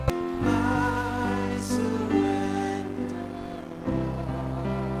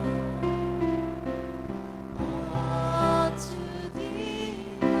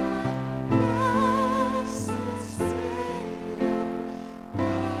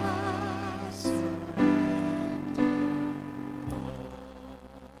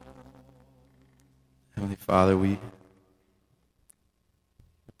Father, we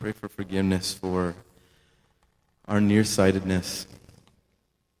pray for forgiveness for our nearsightedness.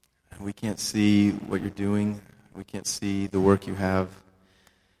 We can't see what you're doing. We can't see the work you have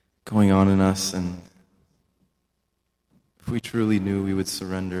going on in us. And if we truly knew, we would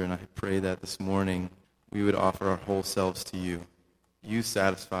surrender. And I pray that this morning we would offer our whole selves to you. You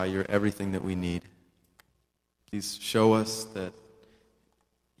satisfy. You're everything that we need. Please show us that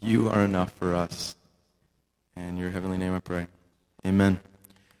you are enough for us. In your heavenly name I pray. Amen.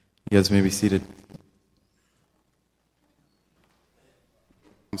 You guys may be seated.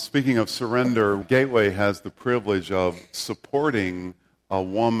 Speaking of surrender, Gateway has the privilege of supporting a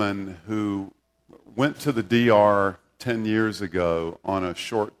woman who went to the DR 10 years ago on a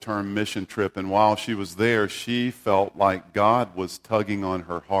short-term mission trip, and while she was there, she felt like God was tugging on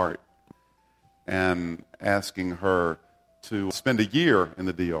her heart and asking her to spend a year in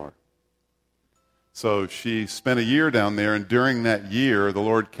the DR. So she spent a year down there, and during that year, the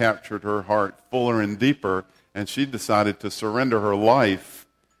Lord captured her heart fuller and deeper, and she decided to surrender her life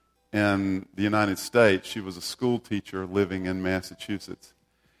in the United States. She was a school teacher living in Massachusetts,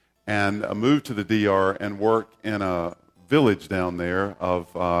 and moved to the DR and worked in a village down there of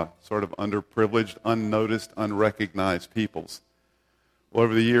sort of underprivileged, unnoticed, unrecognized peoples. Well,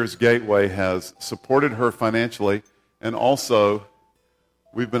 over the years, Gateway has supported her financially, and also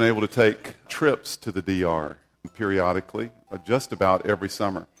we've been able to take trips to the DR periodically, just about every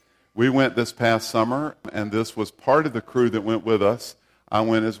summer. We went this past summer, and this was part of the crew that went with us. I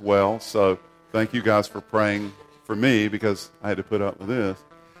went as well, so thank you guys for praying for me because I had to put up with this.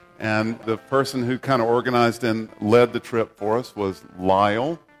 And the person who kind of organized and led the trip for us was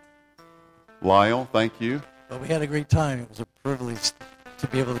Lyle. Lyle, thank you. Well, we had a great time. It was a privilege to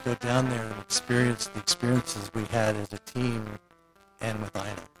be able to go down there and experience the experiences we had as a team and with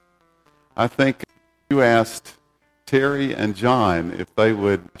Ina. I think you asked Terry and John if they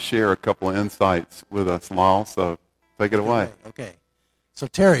would share a couple of insights with us, Lyle, so take it away. Okay. So,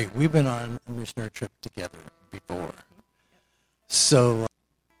 Terry, we've been on a missionary trip together before. So,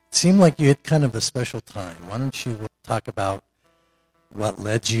 it seemed like you had kind of a special time. Why don't you talk about what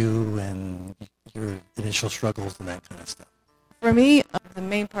led you and your initial struggles and that kind of stuff? For me, the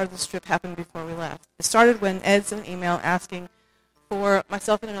main part of this trip happened before we left. It started when Ed sent an email asking for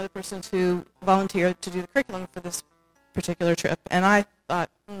myself and another person to volunteer to do the curriculum for this particular trip. And I thought,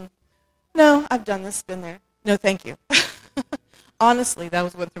 no, I've done this, been there. No, thank you. Honestly, that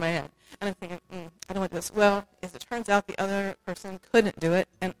was what went through my head. And I'm thinking, I don't want this. Well, as it turns out, the other person couldn't do it.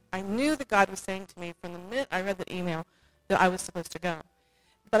 And I knew that God was saying to me from the minute I read the email that I was supposed to go.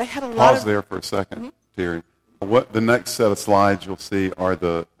 But I had a lot Pause there for a second, Terry. What the next set of slides you'll see are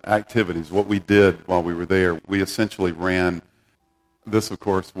the activities, what we did while we were there. We essentially ran, this of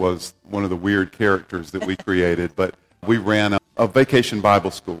course was one of the weird characters that we created, but we ran a vacation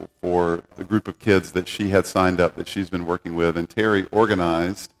Bible school for a group of kids that she had signed up that she's been working with, and Terry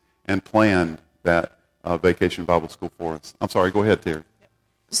organized and planned that vacation Bible school for us. I'm sorry, go ahead, Terry.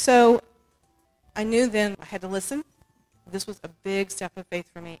 So I knew then I had to listen. This was a big step of faith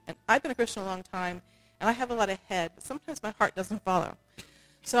for me. And I've been a Christian a long time, and I have a lot of head, but sometimes my heart doesn't follow.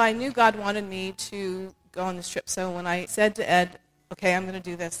 So I knew God wanted me to go on this trip. So when I said to Ed, okay, I'm going to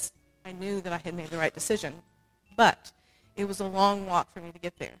do this, I knew that I had made the right decision. But it was a long walk for me to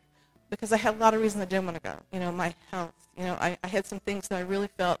get there because I had a lot of reasons I didn't want to go. You know, my health. You know, I had some things that I really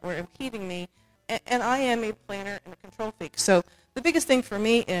felt were impeding me. And I am a planner and a control freak. So the biggest thing for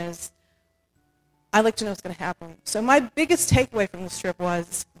me is I like to know what's going to happen. So my biggest takeaway from this trip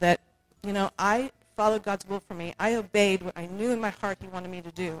was that, you know, I followed God's will for me. I obeyed what I knew in my heart he wanted me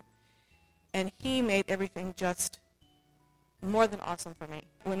to do. And he made everything just more than awesome for me.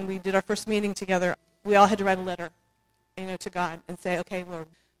 When we did our first meeting together, we all had to write a letter, you know, to God and say, okay, Lord,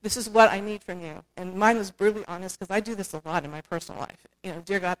 this is what I need from you. And mine was brutally honest because I do this a lot in my personal life. You know,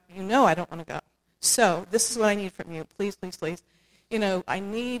 dear God, you know I don't want to go. So this is what I need from you. Please, please, please. You know, I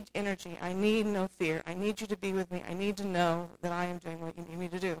need energy. I need no fear. I need you to be with me. I need to know that I am doing what you need me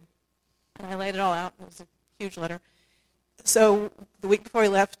to do. And I laid it all out. It was a huge letter. So the week before we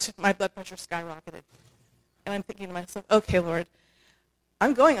left, my blood pressure skyrocketed. And I'm thinking to myself, okay, Lord,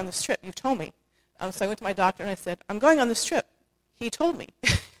 I'm going on this trip. You've told me. So I went to my doctor and I said, I'm going on this trip. He told me.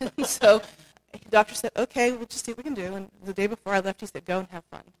 And so the doctor said, okay, we'll just see what we can do. And the day before I left, he said, go and have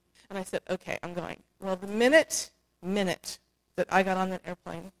fun. And I said, okay, I'm going. Well, the minute that I got on that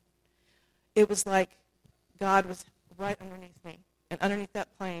airplane, it was like God was right underneath me and underneath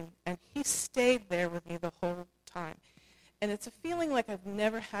that plane. And he stayed there with me the whole time. And it's a feeling like I've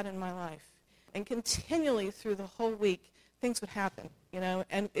never had in my life. And continually through the whole week, things would happen, you know,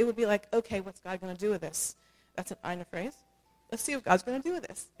 and it would be like, okay, what's God going to do with this? That's an Ina phrase. Let's see what God's going to do with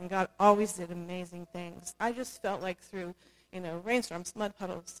this. And God always did amazing things. I just felt like through, rainstorms, mud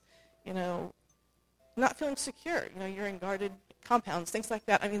puddles, not feeling secure. You're in guarded compounds, things like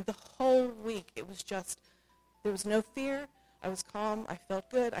that. I mean, the whole week, it was just, there was no fear. I was calm. I felt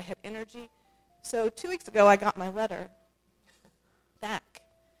good. I had energy. So 2 weeks ago, I got my letter back.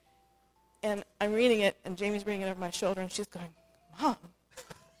 And I'm reading it, and Jamie's reading it over my shoulder, and she's going, Mom.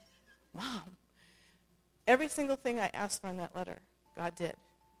 Every single thing I asked for in that letter, God did.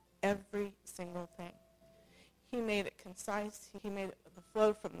 Every single thing. He made it concise. He made it the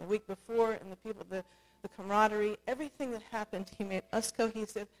flow from the week before, and the people, the camaraderie, everything that happened, he made us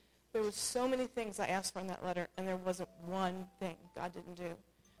cohesive. There was so many things I asked for in that letter, and there wasn't one thing God didn't do.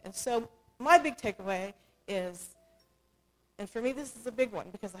 And so my big takeaway is, and for me this is a big one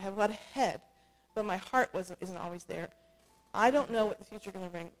because I have a lot of head, but my heart isn't always there. I don't know what the future is going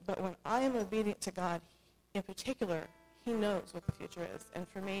to bring, but when I am obedient to God, in particular, he knows what the future is. And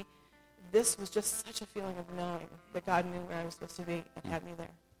for me, this was just such a feeling of knowing that God knew where I was supposed to be and had me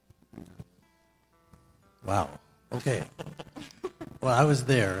there. Wow. Okay. Well, I was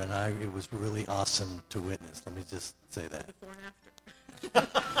there, and it was really awesome to witness. Let me just say that. Before and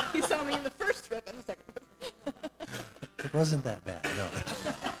after. He saw me in the first trip and the second trip. It wasn't that bad, no.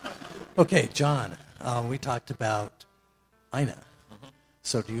 Okay, John, we talked about Ina. Mm-hmm.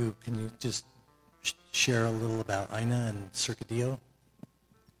 So can you just share a little about Ina and Circadillo?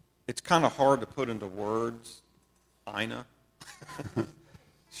 It's kind of hard to put into words, Ina.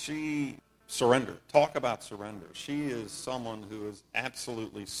 She surrendered. Talk about surrender. She is someone who is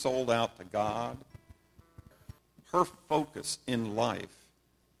absolutely sold out to God. Her focus in life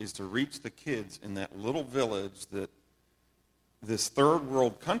is to reach the kids in that little village that this third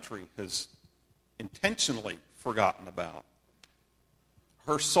world country has intentionally forgotten about.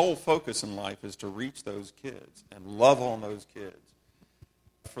 Her sole focus in life is to reach those kids and love on those kids.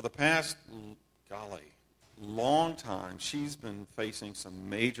 For the past, long time, she's been facing some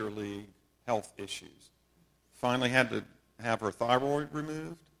major league health issues. Finally had to have her thyroid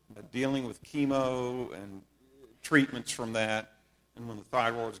removed, dealing with chemo and treatments from that. And when the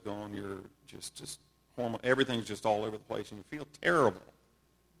thyroid's gone, you're just hormone, everything's just all over the place, and you feel terrible.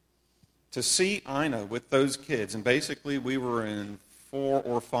 To see Ina with those kids, and basically we were in 4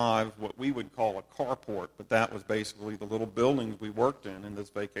 or 5 what we would call a carport, but that was basically the little buildings we worked in this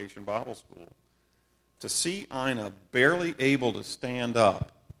vacation Bible school. To see Ina barely able to stand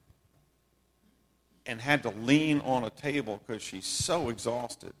up and had to lean on a table because she's so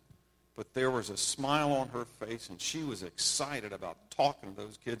exhausted, but there was a smile on her face, and she was excited about talking to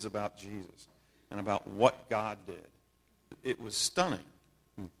those kids about Jesus and about what God did. It was stunning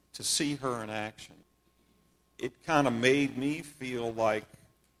to see her in action. It kind of made me feel like,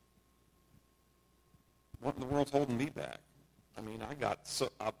 what in the world's holding me back? I mean,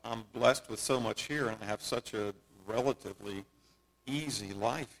 I'm blessed with so much here, and I have such a relatively easy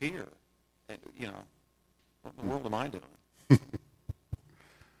life here. And, what in the world am I doing?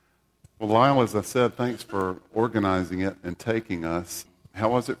 Well, Lyle, as I said, thanks for organizing it and taking us. How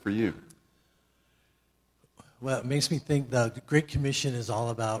was it for you? Well, it makes me think the Great Commission is all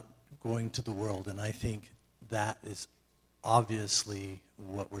about going to the world, and I think that is obviously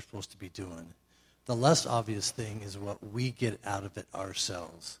what we're supposed to be doing. The less obvious thing is what we get out of it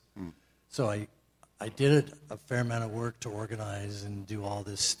ourselves. So I did a fair amount of work to organize and do all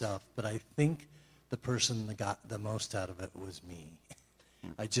this stuff, but I think the person that got the most out of it was me.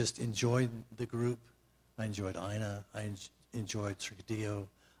 I just enjoyed the group. I enjoyed Ina. I enjoyed Circadillo.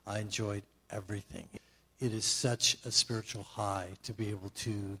 I enjoyed everything. It is such a spiritual high to be able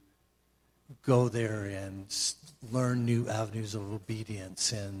to go there and learn new avenues of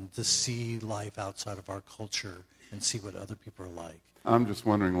obedience and to see life outside of our culture and see what other people are like. I'm just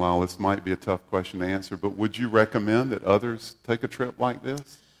wondering, Lyle, this might be a tough question to answer, but would you recommend that others take a trip like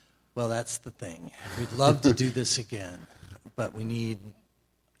this? Well, that's the thing. We'd love to do this again, but we need,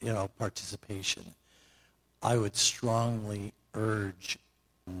 participation. I would strongly urge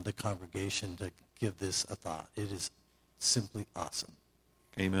the congregation to give this a thought. It is simply awesome.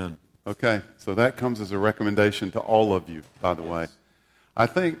 Amen. Okay, so that comes as a recommendation to all of you, by the way. I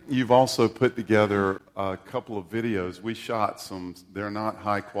think you've also put together a couple of videos. We shot some, they're not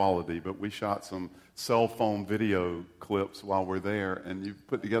high quality, but we shot some cell phone video clips while we're there, and you've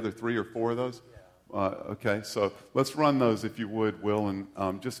put together 3 or 4 of those? Okay, so let's run those if you would, Will,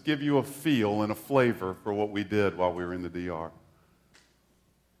 and just give you a feel and a flavor for what we did while we were in the DR.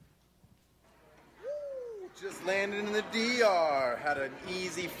 Just landed in the DR, had an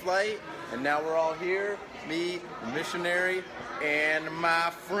easy flight, and now we're all here, me, the missionary, and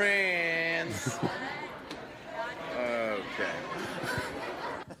my friends. okay.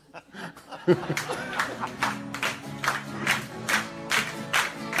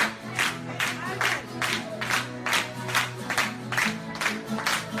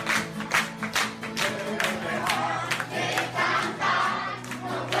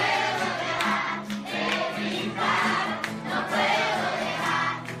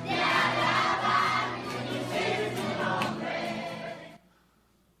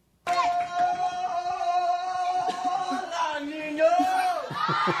 Hola, niño.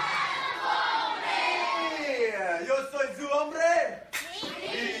 Yo soy su hombre.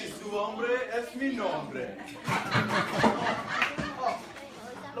 Y su hombre es mi nombre.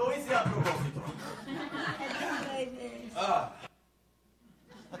 Lo hice a propósito.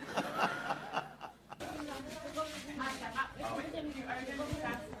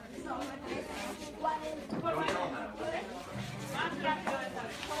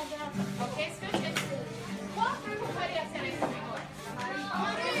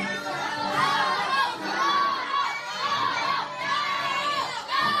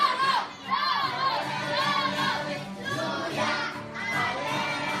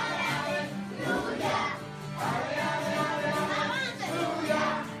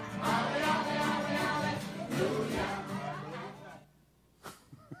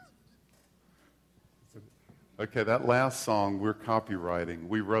 Okay, that last song we're copywriting.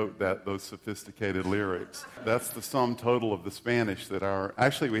 We wrote those sophisticated lyrics. That's the sum total of the Spanish that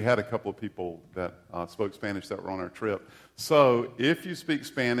actually we had a couple of people that spoke Spanish that were on our trip. So if you speak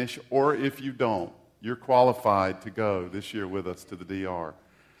Spanish or if you don't, you're qualified to go this year with us to the DR.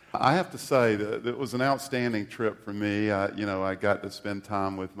 I have to say that it was an outstanding trip for me. I got to spend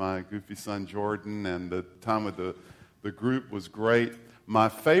time with my goofy son Jordan, and the time with the group was great. My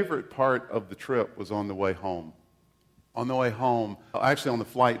favorite part of the trip was on the way home. On the way home, actually on the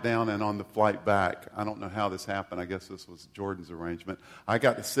flight down and on the flight back, I don't know how this happened. I guess this was Jordan's arrangement. I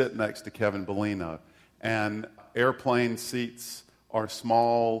got to sit next to Kevin Bellino. And airplane seats are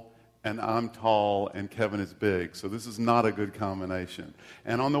small, and I'm tall, and Kevin is big. So this is not a good combination.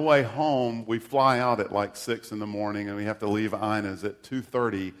 And on the way home, we fly out at like 6 in the morning, and we have to leave Inez at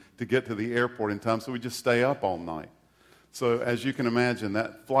 2:30 to get to the airport in time, so we just stay up all night. So as you can imagine,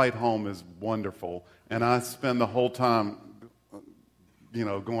 that flight home is wonderful. And I spend the whole time,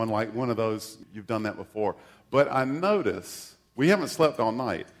 going like one of those, you've done that before. But I notice, we haven't slept all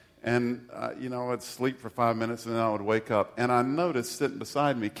night. And, I'd sleep for 5 minutes and then I would wake up. And I noticed sitting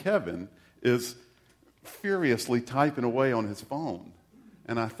beside me, Kevin is furiously typing away on his phone.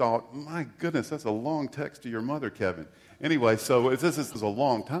 And I thought, my goodness, that's a long text to your mother, Kevin. Anyway, so this is a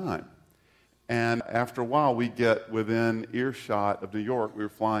long time. And after a while, we get within earshot of New York. We were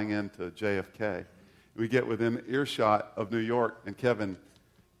flying into JFK. We get within earshot of New York, and Kevin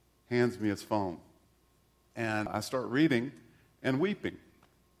hands me his phone. And I start reading and weeping.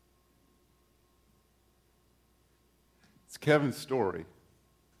 It's Kevin's story,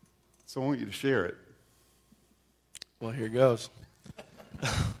 so I want you to share it. Well, here goes.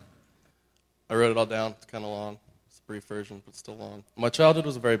 I wrote it all down. It's kind of long. It's a brief version, but still long. My childhood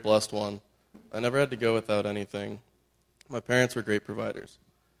was a very blessed one. I never had to go without anything. My parents were great providers.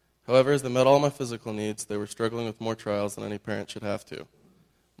 However, as they met all my physical needs, they were struggling with more trials than any parent should have to.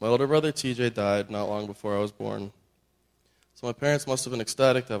 My older brother, TJ, died not long before I was born. So my parents must have been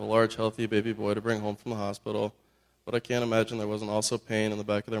ecstatic to have a large, healthy baby boy to bring home from the hospital, but I can't imagine there wasn't also pain in the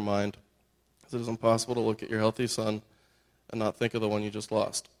back of their mind, as it is impossible to look at your healthy son and not think of the one you just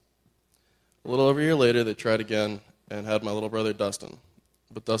lost. A little over a year later, they tried again and had my little brother, Dustin,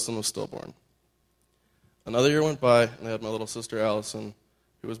 but Dustin was stillborn. Another year went by, and they had my little sister, Allison,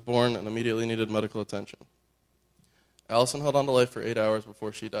 who was born and immediately needed medical attention. Allison held on to life for 8 hours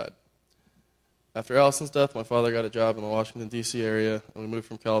before she died. After Allison's death, my father got a job in the Washington, D.C. area, and we moved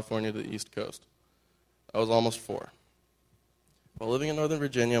from California to the East Coast. I was almost 4. While living in Northern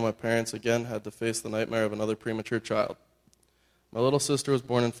Virginia, my parents again had to face the nightmare of another premature child. My little sister was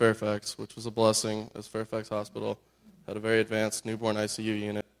born in Fairfax, which was a blessing, as Fairfax Hospital had a very advanced newborn ICU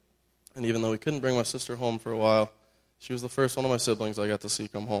unit. And even though we couldn't bring my sister home for a while, she was the first one of my siblings I got to see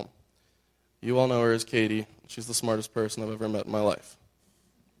come home. You all know her as Katie. She's the smartest person I've ever met in my life.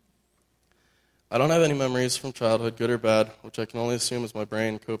 I don't have any memories from childhood, good or bad, which I can only assume is my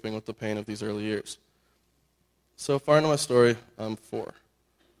brain coping with the pain of these early years. So far into my story, I'm 4.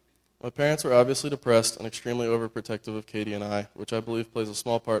 My parents were obviously depressed and extremely overprotective of Katie and I, which I believe plays a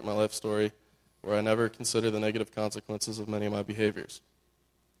small part in my life story, where I never consider the negative consequences of many of my behaviors,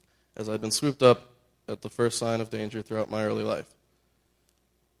 as I'd been swooped up at the first sign of danger throughout my early life.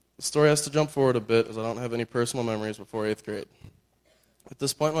 The story has to jump forward a bit, as I don't have any personal memories before 8th grade. At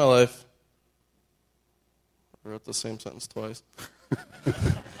this point in my life, I wrote the same sentence twice.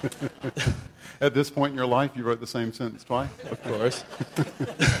 At this point in your life, you wrote the same sentence twice? Of course.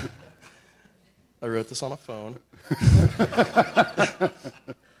 I wrote this on a phone.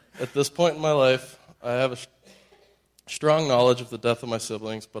 At this point in my life, I have a strong knowledge of the death of my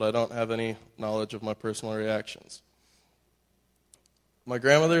siblings, but I don't have any knowledge of my personal reactions. My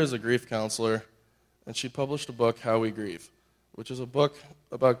grandmother is a grief counselor, and she published a book, How We Grieve, which is a book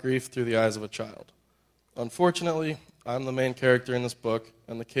about grief through the eyes of a child. Unfortunately, I'm the main character in this book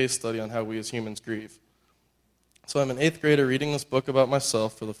and the case study on how we as humans grieve. So I'm an 8th grader reading this book about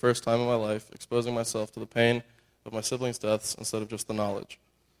myself for the first time in my life, exposing myself to the pain of my siblings' deaths instead of just the knowledge.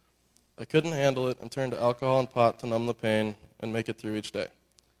 I couldn't handle it and turned to alcohol and pot to numb the pain and make it through each day.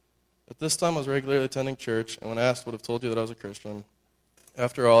 At this time, I was regularly attending church, and when asked, would have told you that I was a Christian.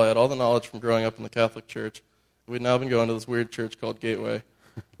 After all, I had all the knowledge from growing up in the Catholic Church. We'd now been going to this weird church called Gateway,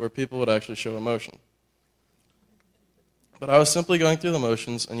 where people would actually show emotion. But I was simply going through the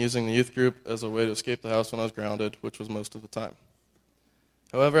motions and using the youth group as a way to escape the house when I was grounded, which was most of the time.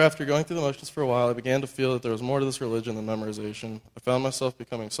 However, after going through the motions for a while, I began to feel that there was more to this religion than memorization. I found myself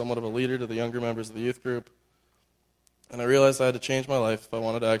becoming somewhat of a leader to the younger members of the youth group, and I realized I had to change my life if I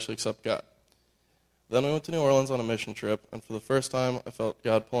wanted to actually accept God. Then we went to New Orleans on a mission trip, and for the first time, I felt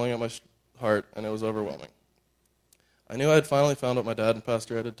God pulling at my heart, and it was overwhelming. I knew I had finally found what my dad and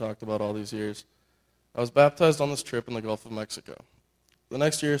Pastor Ed had talked about all these years. I was baptized on this trip in the Gulf of Mexico. The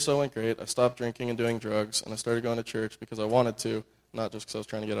next year or so went great. I stopped drinking and doing drugs, and I started going to church because I wanted to, not just because I was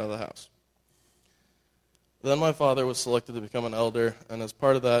trying to get out of the house. Then my father was selected to become an elder, and as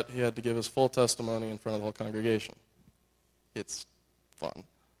part of that, he had to give his full testimony in front of the whole congregation. It's fun.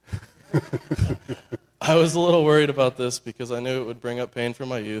 I was a little worried about this because I knew it would bring up pain from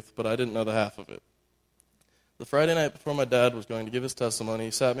my youth, but I didn't know the half of it. The Friday night before my dad was going to give his testimony,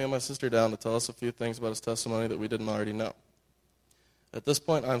 he sat me and my sister down to tell us a few things about his testimony that we didn't already know. At this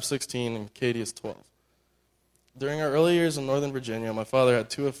point, I'm 16 and Katie is 12. During our early years in Northern Virginia, my father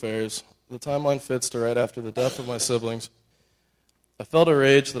had 2 affairs. The timeline fits to right after the death of my siblings. I felt a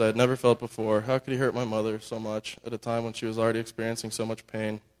rage that I had never felt before. How could he hurt my mother so much at a time when she was already experiencing so much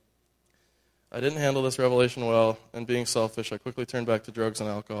pain? I didn't handle this revelation well, and being selfish, I quickly turned back to drugs and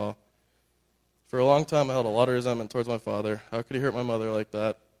alcohol. For a long time, I held a lot of resentment towards my father. How could he hurt my mother like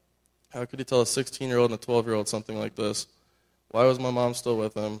that? How could he tell a 16-year-old and a 12-year-old something like this? Why was my mom still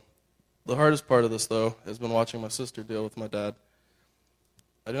with him? The hardest part of this, though, has been watching my sister deal with my dad.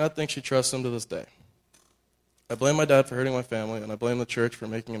 I do not think she trusts him to this day. I blame my dad for hurting my family, and I blame the church for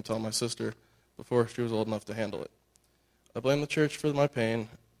making him tell my sister before she was old enough to handle it. I blame the church for my pain,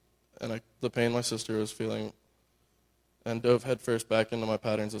 and the pain my sister was feeling, and dove headfirst back into my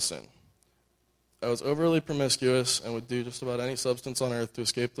patterns of sin. I was overly promiscuous and would do just about any substance on earth to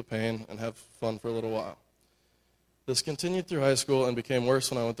escape the pain and have fun for a little while. This continued through high school and became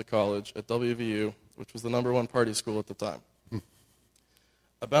worse when I went to college at WVU, which was the #1 party school at the time.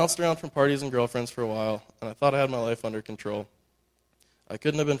 I bounced around from parties and girlfriends for a while, and I thought I had my life under control. I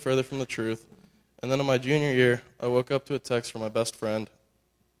couldn't have been further from the truth, and then in my junior year, I woke up to a text from my best friend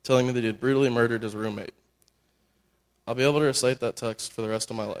telling me that he had brutally murdered his roommate. I'll be able to recite that text for the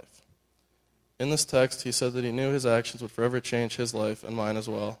rest of my life. In this text, he said that he knew his actions would forever change his life and mine as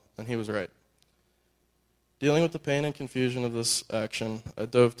well, and he was right. Dealing with the pain and confusion of this action, I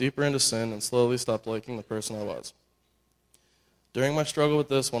dove deeper into sin and slowly stopped liking the person I was. During my struggle with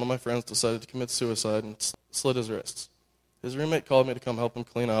this, one of my friends decided to commit suicide and slit his wrists. His roommate called me to come help him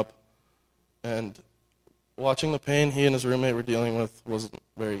clean up, and watching the pain he and his roommate were dealing with wasn't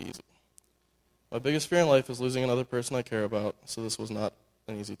very easy. My biggest fear in life is losing another person I care about, so this was not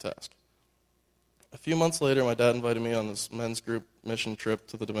an easy task. A few months later, my dad invited me on this men's group mission trip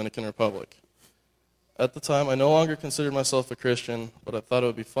to the Dominican Republic. At the time, I no longer considered myself a Christian, but I thought it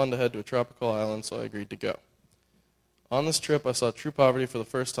would be fun to head to a tropical island, so I agreed to go. On this trip, I saw true poverty for the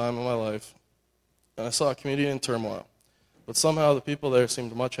first time in my life, and I saw a community in turmoil. But somehow the people there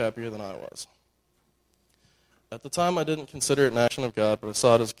seemed much happier than I was. At the time, I didn't consider it an action of God, but I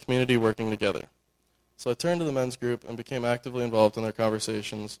saw it as a community working together. So I turned to the men's group and became actively involved in their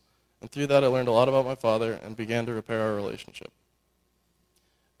conversations, and through that I learned a lot about my father and began to repair our relationship.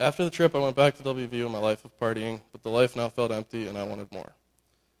 After the trip, I went back to WVU in my life of partying, but the life now felt empty and I wanted more.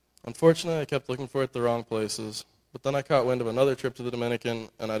 Unfortunately, I kept looking for it at the wrong places, but then I caught wind of another trip to the Dominican,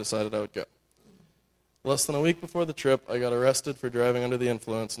 and I decided I would go. Less than a week before the trip, I got arrested for driving under the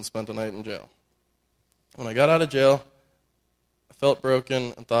influence and spent a night in jail. When I got out of jail, I felt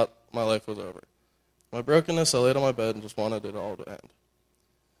broken and thought my life was over. My brokenness, I laid on my bed and just wanted it all to end.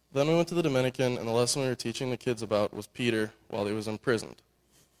 Then we went to the Dominican, and the lesson we were teaching the kids about was Peter while he was imprisoned.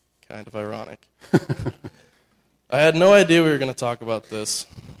 Kind of ironic. I had no idea we were going to talk about this,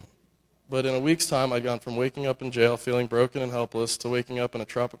 but in a week's time, I'd gone from waking up in jail feeling broken and helpless to waking up in a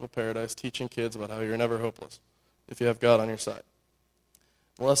tropical paradise teaching kids about how you're never hopeless if you have God on your side.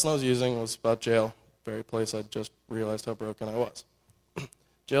 The lesson I was using was about jail, the very place I'd just realized how broken I was.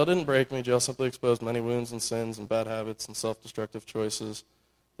 Jail didn't break me. Jail simply exposed many wounds and sins and bad habits and self-destructive choices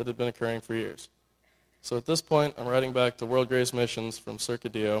that had been occurring for years. So at this point, I'm writing back to World Grace Missions from Circa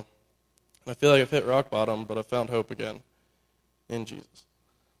Dio, and I feel like I've hit rock bottom, but I've found hope again in Jesus.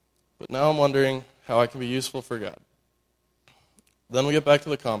 But now I'm wondering how I can be useful for God. Then we get back to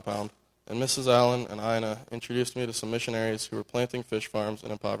the compound, and Mrs. Allen and Ina introduced me to some missionaries who were planting fish farms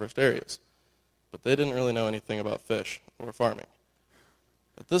in impoverished areas. But they didn't really know anything about fish or farming.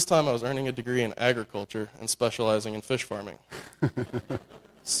 At this time, I was earning a degree in agriculture and specializing in fish farming.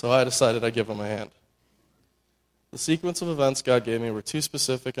 So I decided I'd give them a hand. The sequence of events God gave me were too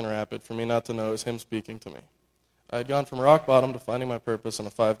specific and rapid for me not to know it was Him speaking to me. I had gone from rock bottom to finding my purpose in a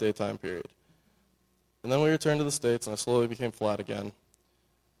 5-day time period. And then we returned to the States, and I slowly became flat again.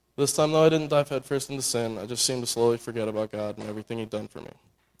 This time, though, I didn't dive headfirst into sin. I just seemed to slowly forget about God and everything He'd done for me.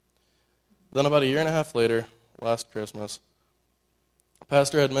 Then about a year and a half later, last Christmas, a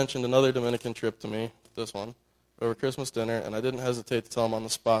pastor had mentioned another Dominican trip to me, this one, over Christmas dinner, and I didn't hesitate to tell him on the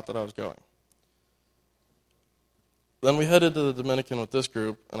spot that I was going. Then we headed to the Dominican with this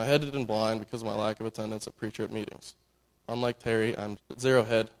group, and I headed in blind because of my lack of attendance at pre-trip meetings. Unlike Terry, I'm 0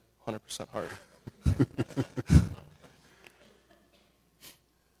 head, 100% heart.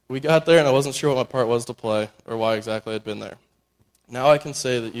 We got there, and I wasn't sure what my part was to play or why exactly I'd been there. Now I can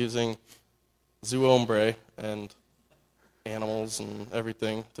say that using Zoo Hombre and animals and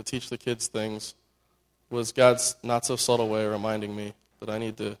everything to teach the kids things was God's not-so-subtle way of reminding me that I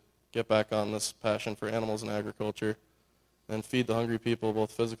need to get back on this passion for animals and agriculture and feed the hungry people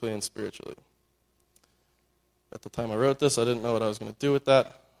both physically and spiritually. At the time I wrote this, I didn't know what I was going to do with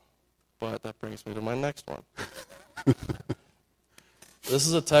that, but that brings me to my next one. This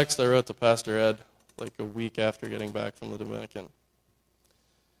is a text I wrote to Pastor Ed like a week after getting back from the Dominican.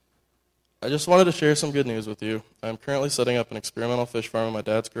 I just wanted to share some good news with you. I'm currently setting up an experimental fish farm in my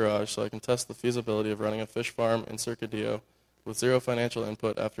dad's garage so I can test the feasibility of running a fish farm in Circa Dio with zero financial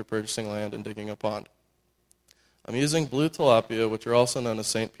input after purchasing land and digging a pond. I'm using blue tilapia, which are also known as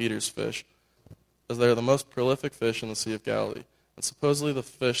St. Peter's fish, as they are the most prolific fish in the Sea of Galilee, and supposedly the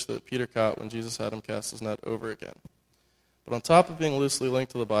fish that Peter caught when Jesus had him cast his net over again. But on top of being loosely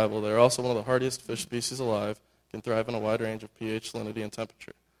linked to the Bible, they are also one of the hardiest fish species alive, can thrive in a wide range of pH, salinity, and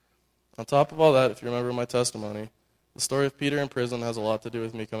temperature. On top of all that, if you remember my testimony, the story of Peter in prison has a lot to do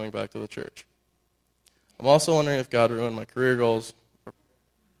with me coming back to the church. I'm also wondering if God ruined my career goals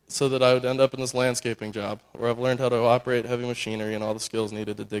so that I would end up in this landscaping job, where I've learned how to operate heavy machinery and all the skills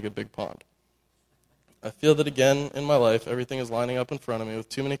needed to dig a big pond. I feel that again in my life, everything is lining up in front of me with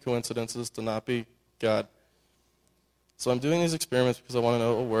too many coincidences to not be God. So I'm doing these experiments because I want to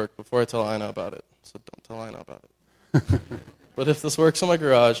know it will work before I tell Ina about it. So don't tell Ina about it. But if this works in my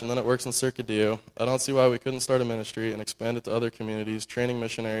garage and then it works in Circa Dio, I don't see why we couldn't start a ministry and expand it to other communities, training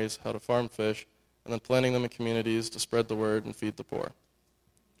missionaries how to farm fish, and then planting them in communities to spread the word and feed the poor.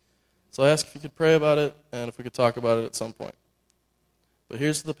 So I asked if you could pray about it and if we could talk about it at some point. But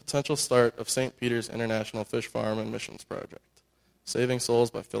here's the potential start of St. Peter's International Fish Farm and Missions Project, saving souls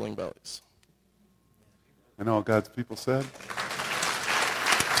by filling bellies. And all God's people said?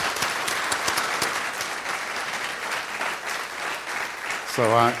 So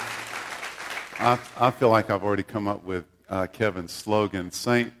I feel like I've already come up with Kevin's slogan,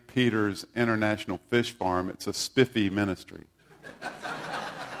 St. Peter's International Fish Farm. It's a spiffy ministry.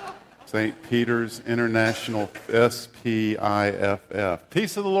 St. Peter's International, S-P-I-F-F.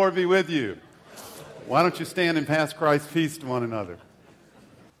 Peace of the Lord be with you. Why don't you stand and pass Christ's peace to one another?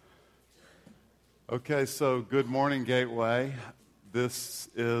 Okay, so good morning, Gateway. This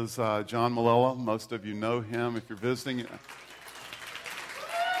is John Malella. Most of you know him. If you're visiting...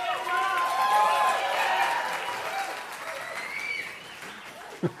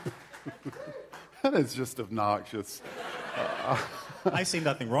 That is just obnoxious. I see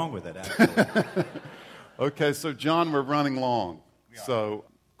nothing wrong with it, actually. Okay, so John, we're running long. So,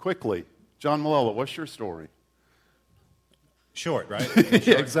 quickly, John Malella, what's your story? Short, right? Short?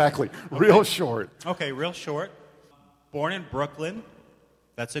 Yeah, exactly. Okay. Real short. Okay, real short. Born in Brooklyn.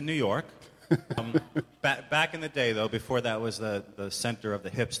 That's in New York. Back in the day, though, before that was the center of the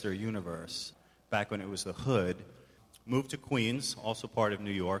hipster universe, back when it was the hood, moved to Queens, also part of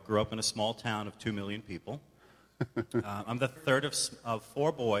New York, grew up in a small town of 2 million people. I'm the third of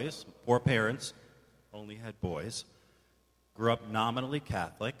 4 boys, 4 parents, only had boys. Grew up nominally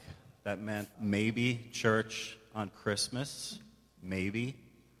Catholic. That meant maybe church on Christmas, maybe.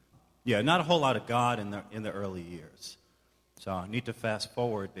 Yeah, not a whole lot of God in the early years. So I need to fast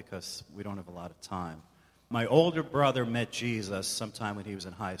forward because we don't have a lot of time. My older brother met Jesus sometime when he was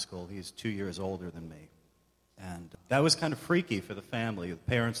in high school. He's 2 years older than me. And that was kind of freaky for the family. The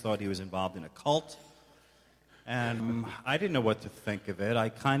parents thought he was involved in a cult. And I didn't know what to think of it.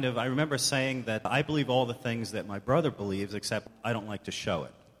 I remember saying that I believe all the things that my brother believes, except I don't like to show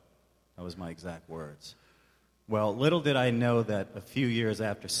it. That was my exact words. Well, little did I know that a few years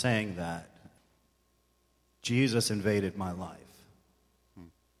after saying that, Jesus invaded my life.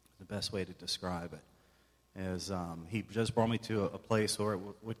 The best way to describe it is he just brought me to a place where,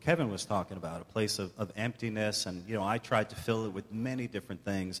 what Kevin was talking about, a place of emptiness. And, I tried to fill it with many different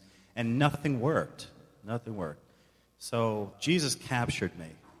things, and nothing worked. Nothing worked. So Jesus captured me,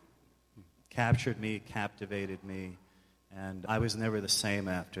 captivated me, and I was never the same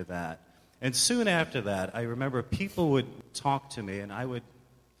after that. And soon after that, I remember people would talk to me, and I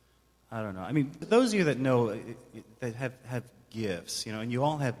don't know. I mean, those of you that know, that have gifts, and you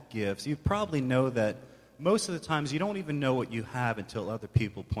all have gifts, you probably know that most of the times you don't even know what you have until other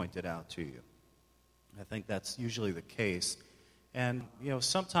people point it out to you. I think that's usually the case. And,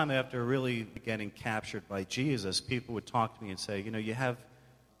 sometime after really getting captured by Jesus, people would talk to me and say,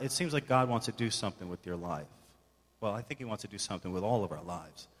 it seems like God wants to do something with your life. Well, I think he wants to do something with all of our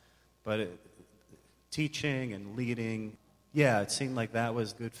lives. But teaching and leading, it seemed like that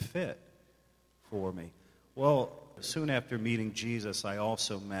was a good fit for me. Well, soon after meeting Jesus, I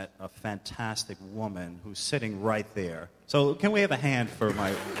also met a fantastic woman who's sitting right there. So can we have a hand for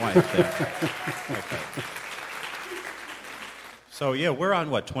my wife there? Okay. So, we're on,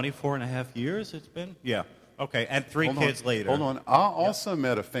 24 and a half years it's been? Yeah. Okay, and three kids later. Hold on. I also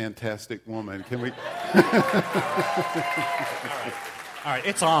met a fantastic woman. Can we... All right,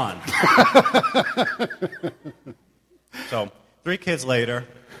 it's on. So, 3 kids later,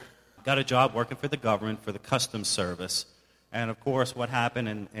 got a job working for the government, for the Customs Service. And, of course, what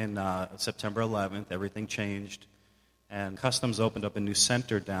happened in September 11th, everything changed. And Customs opened up a new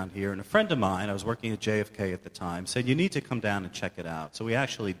center down here. And a friend of mine, I was working at JFK at the time, said, you need to come down and check it out. So we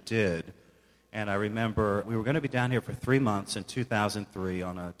actually did. And I remember we were going to be down here for 3 months in 2003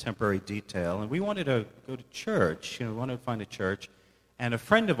 on a temporary detail. And we wanted to go to church. We wanted to find a church. And a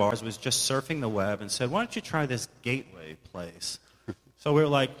friend of ours was just surfing the web and said, why don't you try this Gateway place? So we were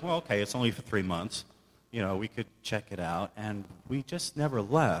like, well, okay, it's only for 3 months. We could check it out. And we just never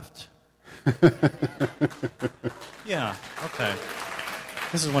left. Yeah, okay.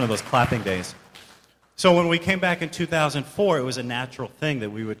 This is one of those clapping days. So when we came back in 2004, it was a natural thing that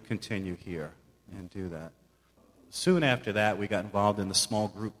we would continue here and do that. Soon after that, we got involved in the small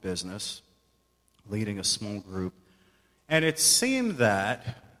group business, leading a small group. And it seemed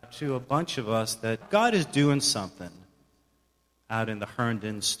that, to a bunch of us, that God is doing something out in the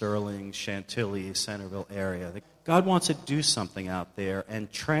Herndon, Sterling, Chantilly, Centerville area. God wants to do something out there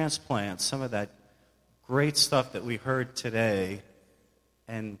and transplant some of that great stuff that we heard today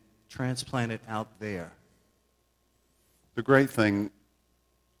and transplant it out there. The great thing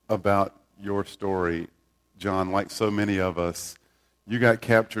about your story, John, like so many of us, you got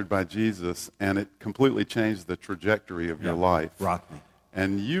captured by Jesus, and it completely changed the trajectory of your life. Rocked me.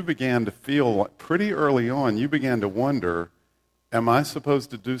 And you began to feel, pretty early on, you began to wonder, am I supposed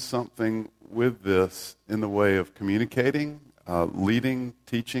to do something with this in the way of communicating, leading,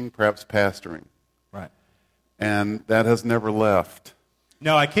 teaching, perhaps pastoring? Right. And that has never left.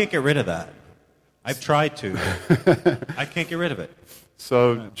 No, I can't get rid of that. I've tried to. I can't get rid of it.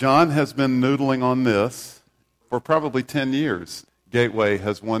 So John has been noodling on this for probably 10 years. Gateway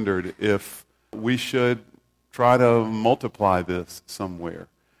has wondered if we should try to multiply this somewhere.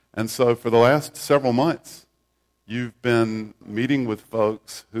 And so for the last several months, you've been meeting with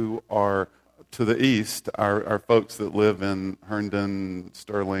folks who are to the east, our folks that live in Herndon,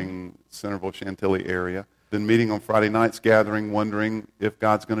 Sterling, Centerville, Chantilly area. Been meeting on Friday nights, gathering, wondering if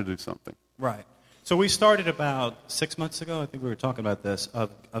God's going to do something. Right. So we started about 6 months ago. I think we were talking about this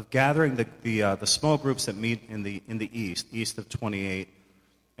of gathering the small groups that meet in the east of 28,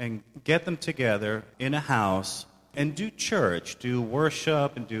 and get them together in a house and do church, do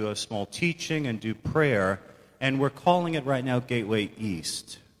worship, and do a small teaching and do prayer. And we're calling it right now Gateway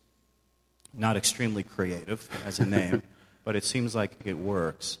East. Not extremely creative as a name, but it seems like it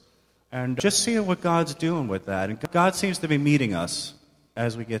works. And just seeing what God's doing with that. And God seems to be meeting us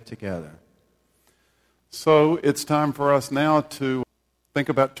as we get together. So it's time for us now to think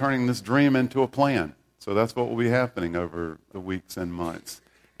about turning this dream into a plan. So that's what will be happening over the weeks and months.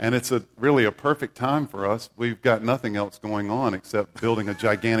 And it's really a perfect time for us. We've got nothing else going on except building a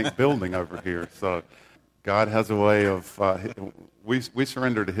gigantic building over here. So God has a way of, we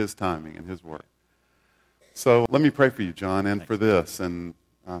surrender to his timing and his work. So let me pray for you, John, and for this. And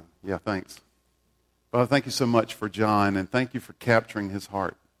thanks. Father, thank you so much for John, and thank you for capturing his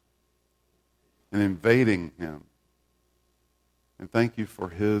heart and invading him. And thank you for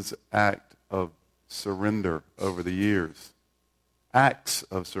his act of surrender over the years. Acts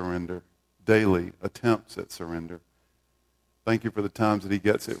of surrender, daily attempts at surrender. Thank you for the times that he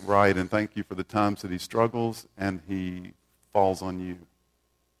gets it right, and thank you for the times that he struggles and he falls on you.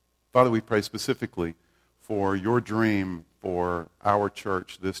 Father, we pray specifically for your dream for our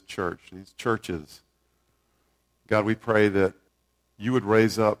church, this church, these churches. God, we pray that you would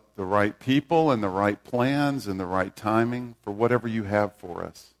raise up the right people and the right plans and the right timing for whatever you have for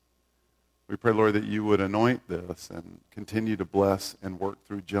us. We pray, Lord, that you would anoint this and continue to bless and work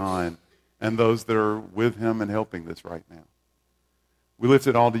through John and those that are with him and helping this right now. We lift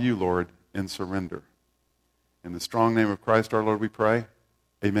it all to you, Lord, in surrender. In the strong name of Christ our Lord we pray.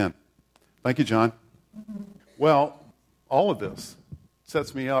 Amen. Thank you, John. Well, all of this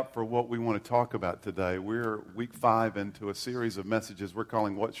sets me up for what we want to talk about today. We're week 5 into a series of messages we're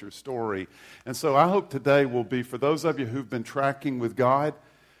calling What's Your Story? And so I hope today will be, for those of you who've been tracking with God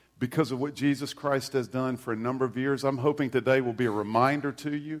because of what Jesus Christ has done for a number of years, I'm hoping today will be a reminder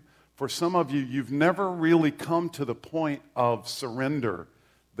to you. For some of you, you've never really come to the point of surrender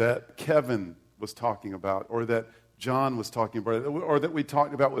that Kevin was talking about, or that John was talking about, or that we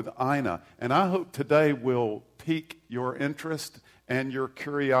talked about with Ina. And I hope today will pique your interest and your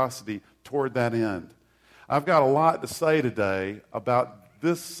curiosity toward that end. I've got a lot to say today about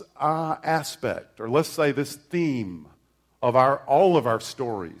this aspect, or let's say this theme of all of our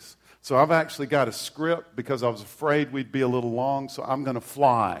stories. So I've actually got a script because I was afraid we'd be a little long, so I'm going to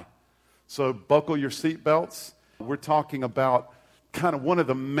fly. So buckle your seatbelts. We're talking about kind of one of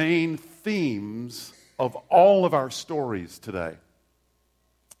the main themes of all of our stories today.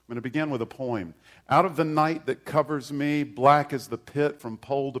 I'm going to begin with a poem. Out of the night that covers me, black as the pit from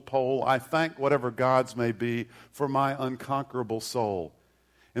pole to pole, I thank whatever gods may be for my unconquerable soul.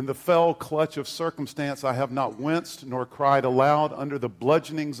 In the fell clutch of circumstance, I have not winced nor cried aloud. Under the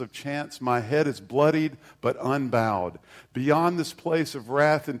bludgeonings of chance, my head is bloodied but unbowed. Beyond this place of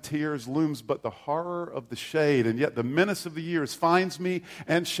wrath and tears looms but the horror of the shade, and yet the menace of the years finds me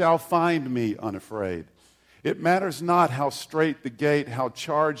and shall find me unafraid. It matters not how straight the gate, how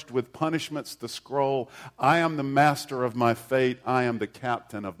charged with punishments the scroll. I am the master of my fate. I am the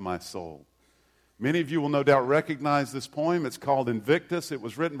captain of my soul. Many of you will no doubt recognize this poem. It's called Invictus. It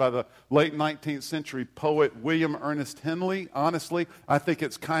was written by the late 19th century poet William Ernest Henley. Honestly, I think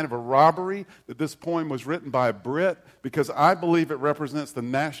it's kind of a robbery that this poem was written by a Brit, because I believe it represents the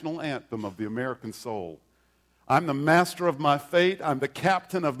national anthem of the American soul. I'm the master of my fate. I'm the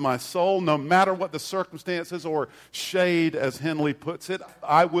captain of my soul. No matter what the circumstances, or shade, as Henley puts it,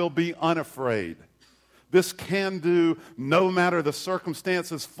 I will be unafraid. This can-do, no matter the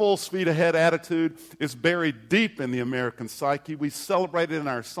circumstances, full speed ahead attitude is buried deep in the American psyche. We celebrate it in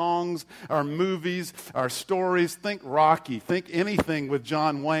our songs, our movies, our stories. Think Rocky. Think anything with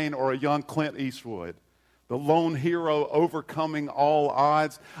John Wayne or a young Clint Eastwood. The lone hero overcoming all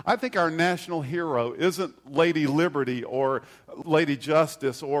odds. I think our national hero isn't Lady Liberty or Lady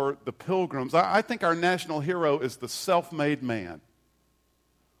Justice or the Pilgrims. I think our national hero is the self-made man.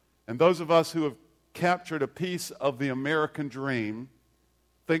 And those of us who have captured a piece of the American dream,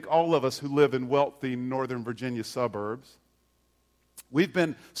 think all of us who live in wealthy Northern Virginia suburbs, we've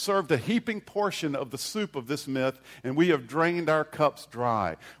been served a heaping portion of the soup of this myth, and we have drained our cups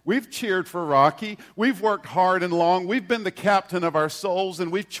dry. We've cheered for Rocky. We've worked hard and long. We've been the captain of our souls,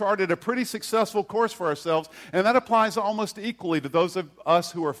 and we've charted a pretty successful course for ourselves, and that applies almost equally to those of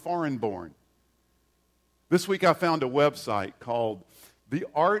us who are foreign-born. This week I found a website called The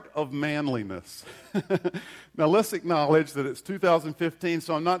Art of Manliness. Now, let's acknowledge that it's 2015,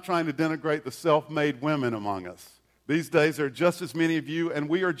 so I'm not trying to denigrate the self-made women among us. These days, there are just as many of you, and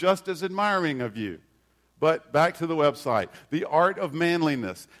we are just as admiring of you. But back to the website, The Art of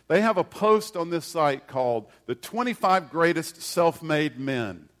Manliness. They have a post on this site called The 25 Greatest Self-Made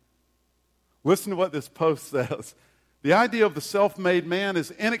Men. Listen to what this post says. The idea of the self-made man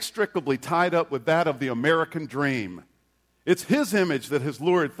is inextricably tied up with that of the American dream. It's his image that has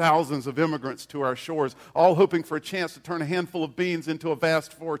lured thousands of immigrants to our shores, all hoping for a chance to turn a handful of beans into a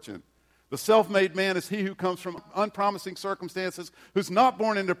vast fortune. The self-made man is he who comes from unpromising circumstances, who's not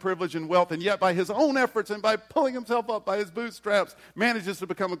born into privilege and wealth, and yet by his own efforts and by pulling himself up by his bootstraps, manages to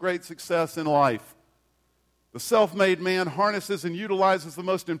become a great success in life. The self-made man harnesses and utilizes the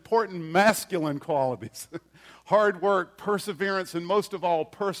most important masculine qualities. Hard work, perseverance, and most of all,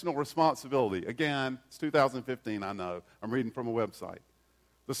 personal responsibility. Again, it's 2015, I know. I'm reading from a website.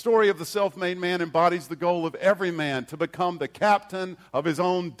 The story of the self-made man embodies the goal of every man to become the captain of his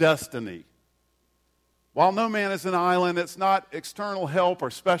own destiny. While no man is an island, it's not external help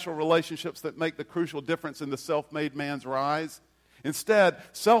or special relationships that make the crucial difference in the self-made man's rise. Instead,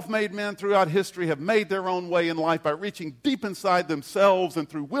 self-made men throughout history have made their own way in life by reaching deep inside themselves and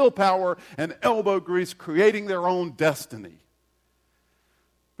through willpower and elbow grease, creating their own destiny.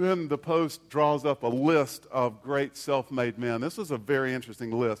 Then the Post draws up a list of great self-made men. This is a very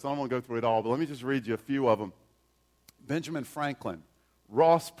interesting list. I don't want to go through it all, but let me just read you a few of them. Benjamin Franklin,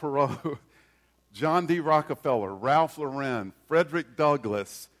 Ross Perot, John D. Rockefeller, Ralph Lauren, Frederick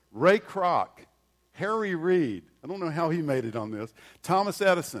Douglass, Ray Kroc, Harry Reid, I don't know how he made it on this, Thomas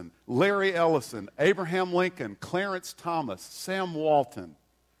Edison, Larry Ellison, Abraham Lincoln, Clarence Thomas, Sam Walton.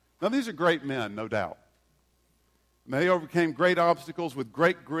 Now, these are great men, no doubt. And they overcame great obstacles with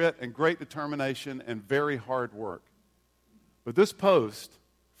great grit and great determination and very hard work. But this Post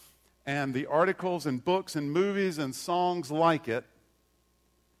and the articles and books and movies and songs like it,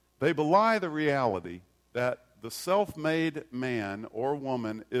 they belie the reality that the self-made man or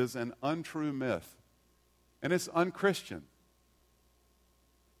woman is an untrue myth. And it's unchristian.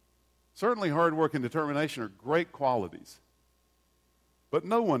 Certainly hard work and determination are great qualities. But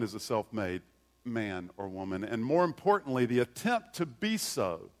no one is a self-made man or woman. And more importantly, the attempt to be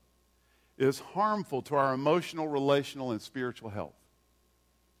so is harmful to our emotional, relational, and spiritual health.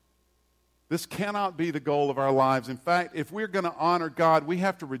 This cannot be the goal of our lives. In fact, if we're going to honor God, we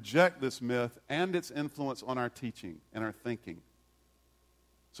have to reject this myth and its influence on our teaching and our thinking.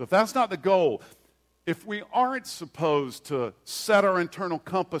 So if that's not the goal, if we aren't supposed to set our internal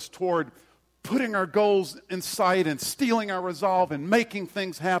compass toward putting our goals in sight and stealing our resolve and making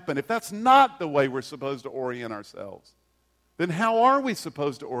things happen, if that's not the way we're supposed to orient ourselves, then how are we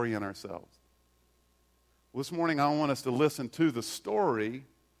supposed to orient ourselves? Well, this morning I want us to listen to the story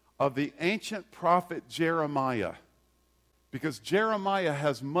of the ancient prophet Jeremiah, because Jeremiah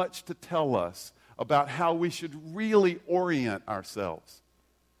has much to tell us about how we should really orient ourselves.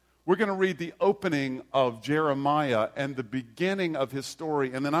 We're going to read the opening of Jeremiah and the beginning of his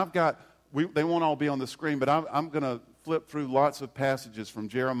story. And then they won't all be on the screen, but I'm going to flip through lots of passages from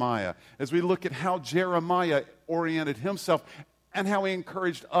Jeremiah as we look at how Jeremiah oriented himself and how he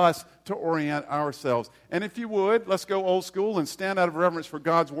encouraged us to orient ourselves. And if you would, let's go old school and stand out of reverence for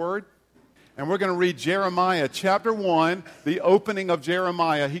God's word. And we're going to read Jeremiah chapter 1, the opening of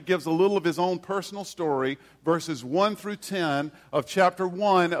Jeremiah. He gives a little of his own personal story, verses 1 through 10 of chapter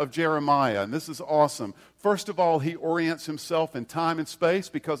 1 of Jeremiah. And this is awesome. First of all, he orients himself in time and space,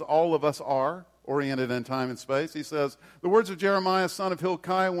 because all of us are oriented in time and space. He says, the words of Jeremiah, son of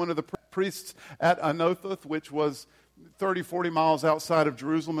Hilkiah, one of the priests at Anathoth, which was 30, 40 miles outside of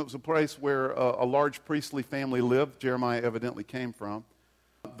Jerusalem. It was a place where a large priestly family lived. Jeremiah evidently came from.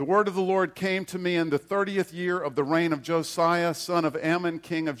 The word of the Lord came to me in the 30th year of the reign of Josiah, son of Ammon,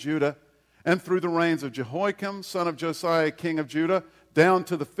 king of Judah, and through the reigns of Jehoiakim, son of Josiah, king of Judah, down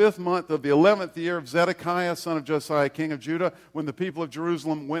to the 5th month of the 11th year of Zedekiah, son of Josiah, king of Judah, when the people of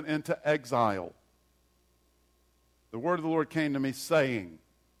Jerusalem went into exile. The word of the Lord came to me, saying,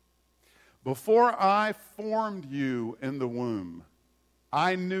 before I formed you in the womb,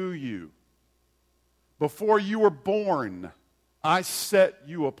 I knew you. Before you were born, I set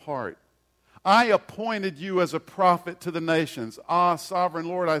you apart. I appointed you as a prophet to the nations. Ah, sovereign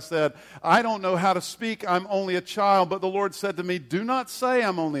Lord, I said, I don't know how to speak. I'm only a child. But the Lord said to me, do not say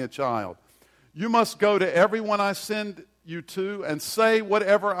I'm only a child. You must go to everyone I send you to and say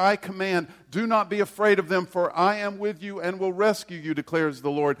whatever I command. Do not be afraid of them, for I am with you and will rescue you, declares the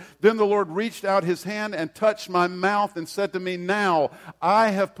Lord. Then the Lord reached out his hand and touched my mouth and said to me, now I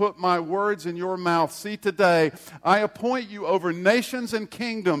have put my words in your mouth. See, today I appoint you over nations and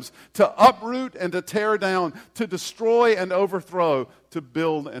kingdoms, to uproot and to tear down, to destroy and overthrow, to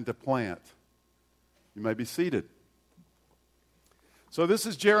build and to plant. You may be seated. So this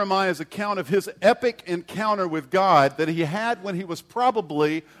is Jeremiah's account of his epic encounter with God that he had when he was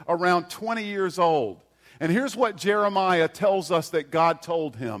probably around 20 years old. And here's what Jeremiah tells us that God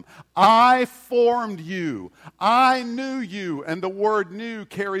told him. I formed you. I knew you. And the word knew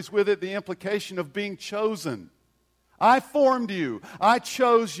carries with it the implication of being chosen. I formed you. I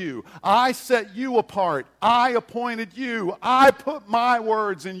chose you. I set you apart. I appointed you. I put my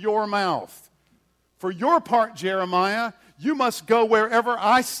words in your mouth. For your part, Jeremiah, you must go wherever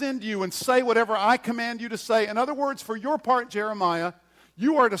I send you and say whatever I command you to say. In other words, for your part, Jeremiah,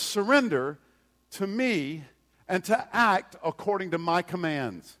 you are to surrender to me and to act according to my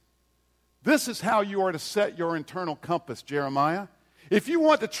commands. This is how you are to set your internal compass, Jeremiah. If you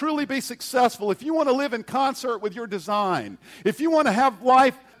want to truly be successful, if you want to live in concert with your design, if you want to have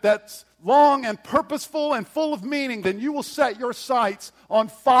life that's long and purposeful and full of meaning, then you will set your sights on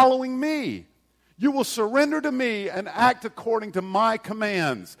following me. You will surrender to me and act according to my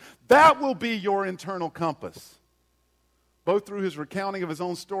commands. That will be your internal compass. Both through his recounting of his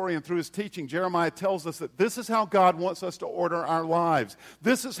own story and through his teaching, Jeremiah tells us that this is how God wants us to order our lives.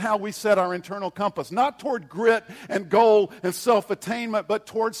 This is how we set our internal compass, not toward grit and goal and self-attainment, but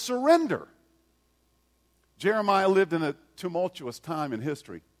toward surrender. Jeremiah lived in a tumultuous time in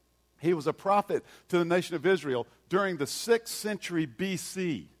history. He was a prophet to the nation of Israel during the 6th century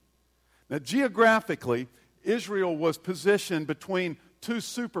BC. Now, geographically, Israel was positioned between two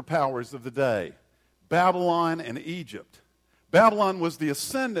superpowers of the day, Babylon and Egypt. Babylon was the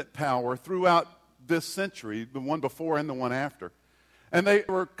ascendant power throughout this century, the one before and the one after. And they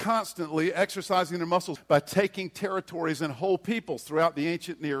were constantly exercising their muscles by taking territories and whole peoples throughout the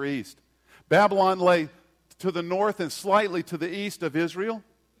ancient Near East. Babylon lay to the north and slightly to the east of Israel,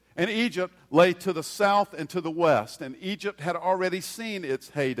 and Egypt lay to the south and to the west. And Egypt had already seen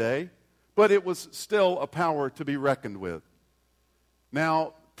its heyday, but it was still a power to be reckoned with.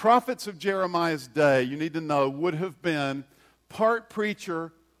 Now, prophets of Jeremiah's day, you need to know, would have been part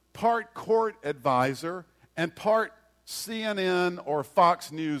preacher, part court advisor, and part CNN or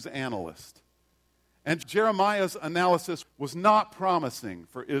Fox News analyst. And Jeremiah's analysis was not promising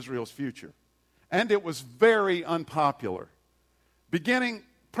for Israel's future. And it was very unpopular. Beginning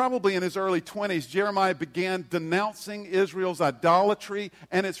probably in his early 20s, Jeremiah began denouncing Israel's idolatry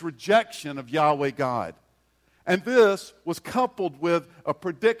and its rejection of Yahweh God. And this was coupled with a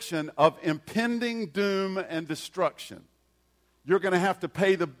prediction of impending doom and destruction. You're going to have to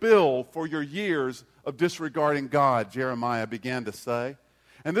pay the bill for your years of disregarding God, Jeremiah began to say.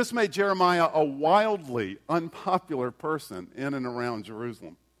 And this made Jeremiah a wildly unpopular person in and around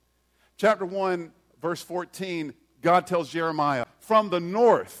Jerusalem. Chapter 1, verse 14, God tells Jeremiah, from the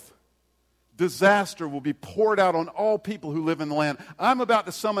north, disaster will be poured out on all people who live in the land. I'm about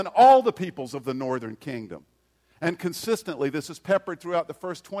to summon all the peoples of the northern kingdom. And consistently, this is peppered throughout the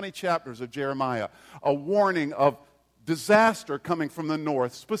first 20 chapters of Jeremiah, a warning of disaster coming from the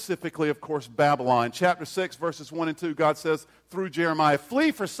north, specifically, of course, Babylon. Chapter 6, verses 1 and 2, God says through Jeremiah,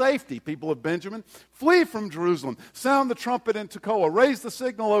 flee for safety, people of Benjamin. Flee from Jerusalem. Sound the trumpet in Tekoa. Raise the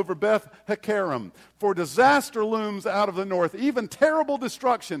signal over Beth Hakerem. For disaster looms out of the north, even terrible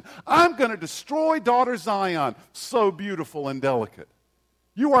destruction. I'm going to destroy daughter Zion, so beautiful and delicate.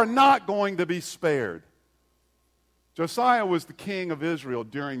 You are not going to be spared. Josiah was the king of Israel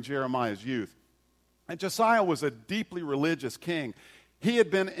during Jeremiah's youth. And Josiah was a deeply religious king. He had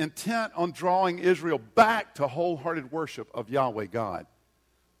been intent on drawing Israel back to wholehearted worship of Yahweh God.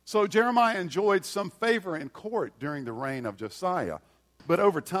 So Jeremiah enjoyed some favor in court during the reign of Josiah. But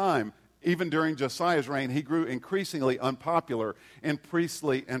over time, even during Josiah's reign, he grew increasingly unpopular in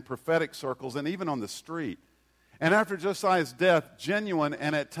priestly and prophetic circles and even on the street. And after Josiah's death, genuine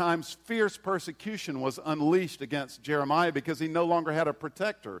and at times fierce persecution was unleashed against Jeremiah because he no longer had a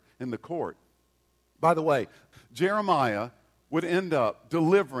protector in the court. By the way, Jeremiah would end up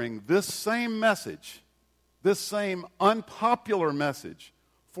delivering this same message, this same unpopular message,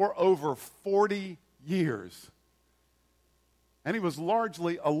 for over 40 years. And he was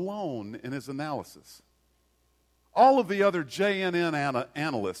largely alone in his analysis. All of the other JNN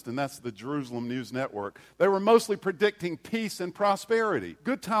analysts, and that's the Jerusalem News Network, they were mostly predicting peace and prosperity.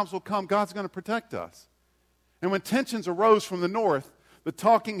 Good times will come. God's going to protect us. And when tensions arose from the north, the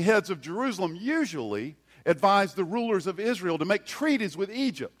talking heads of Jerusalem usually advised the rulers of Israel to make treaties with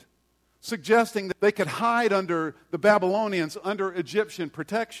Egypt, suggesting that they could hide under the Babylonians under Egyptian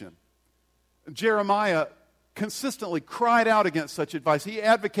protection. Jeremiah consistently cried out against such advice. He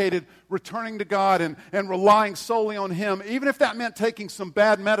advocated returning to God and relying solely on Him, even if that meant taking some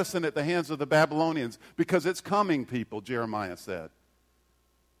bad medicine at the hands of the Babylonians, because it's coming, people, Jeremiah said.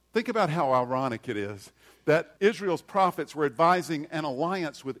 Think about how ironic it is that Israel's prophets were advising an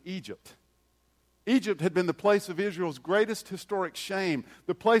alliance with Egypt. Egypt had been the place of Israel's greatest historic shame,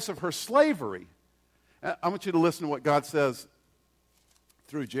 the place of her slavery. I want you to listen to what God says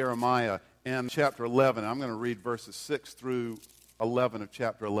through Jeremiah in chapter 11. I'm going to read verses 6 through 11 of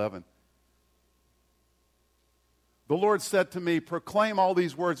chapter 11. The Lord said to me, proclaim all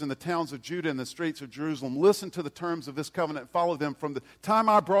these words in the towns of Judah and the streets of Jerusalem. Listen to the terms of this covenant. Follow them from the time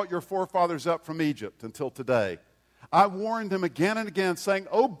I brought your forefathers up from Egypt until today. I warned them again and again, saying,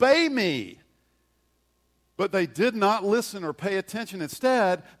 obey me. But they did not listen or pay attention.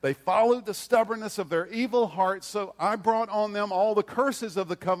 Instead, they followed the stubbornness of their evil hearts. So I brought on them all the curses of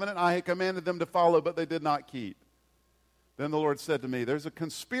the covenant I had commanded them to follow, but they did not keep. Then the Lord said to me, there's a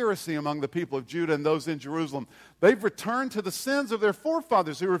conspiracy among the people of Judah and those in Jerusalem. They've returned to the sins of their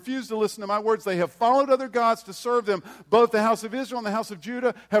forefathers who refused to listen to my words. They have followed other gods to serve them. Both the house of Israel and the house of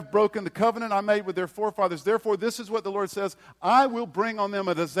Judah have broken the covenant I made with their forefathers. Therefore, this is what the Lord says, I will bring on them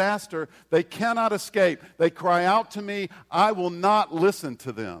a disaster they cannot escape. They cry out to me, I will not listen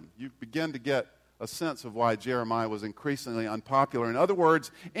to them. You begin to get a sense of why Jeremiah was increasingly unpopular. In other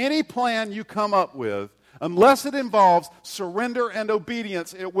words, any plan you come up with, unless it involves surrender and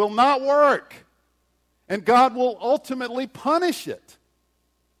obedience, it will not work. And God will ultimately punish it.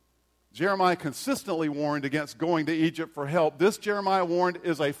 Jeremiah consistently warned against going to Egypt for help. This, Jeremiah warned,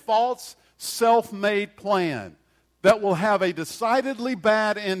 is a false, self-made plan that will have a decidedly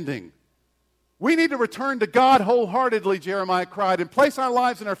bad ending. We need to return to God wholeheartedly, Jeremiah cried, and place our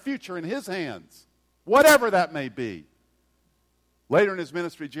lives and our future in His hands, whatever that may be. Later in his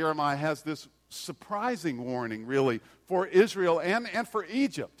ministry, Jeremiah has this surprising warning, really, for Israel and for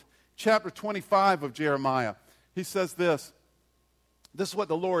Egypt. Chapter 25 of Jeremiah, he says this. This is what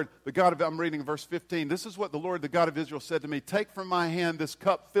the Lord, the God of, I'm reading verse 15. This is what the Lord, the God of Israel, said to me. Take from my hand this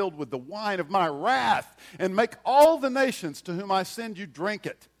cup filled with the wine of my wrath, and make all the nations to whom I send you drink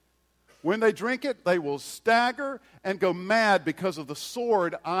it. When they drink it, they will stagger and go mad because of the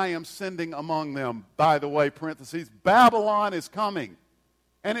sword I am sending among them. By the way, parentheses, Babylon is coming.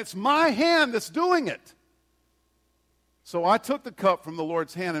 And it's my hand that's doing it. So I took the cup from the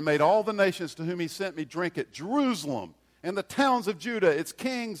Lord's hand and made all the nations to whom He sent me drink it. Jerusalem and the towns of Judah, its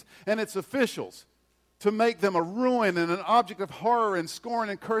kings and its officials, to make them a ruin and an object of horror and scorn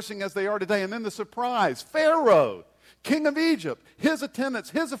and cursing as they are today. And then the surprise, Pharaoh, king of Egypt, his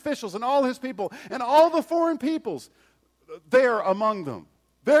attendants, his officials, and all his people, and all the foreign peoples there among them.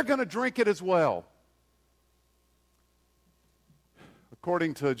 They're going to drink it as well.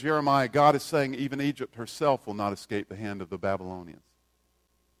 According to Jeremiah, God is saying even Egypt herself will not escape the hand of the Babylonians.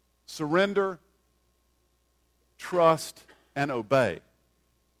 Surrender, trust, and obey.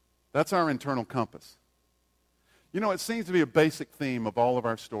 That's our internal compass. You know, it seems to be a basic theme of all of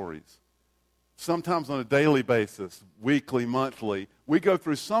our stories. Sometimes on a daily basis, weekly, monthly, we go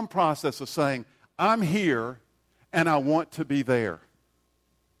through some process of saying, I'm here and I want to be there.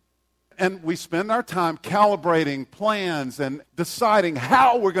 And we spend our time calibrating plans and deciding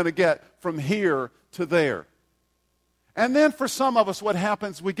how we're going to get from here to there. And then for some of us, what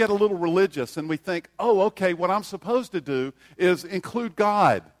happens, we get a little religious and we think, oh, okay, what I'm supposed to do is include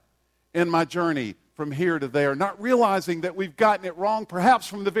God in my journey from here to there, not realizing that we've gotten it wrong perhaps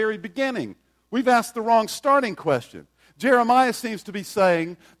from the very beginning. We've asked the wrong starting question. Jeremiah seems to be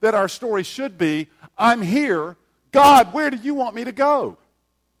saying that our story should be, I'm here. God, where do you want me to go?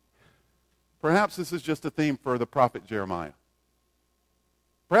 Perhaps this is just a theme for the prophet Jeremiah.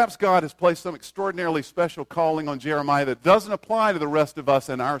 Perhaps God has placed some extraordinarily special calling on Jeremiah that doesn't apply to the rest of us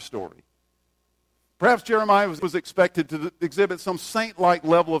in our story. Perhaps Jeremiah was expected to exhibit some saint-like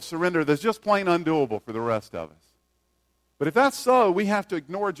level of surrender that's just plain undoable for the rest of us. But if that's so, we have to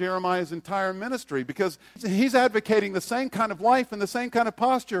ignore Jeremiah's entire ministry because he's advocating the same kind of life and the same kind of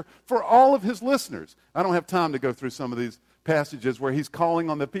posture for all of his listeners. I don't have time to go through some of these passages where he's calling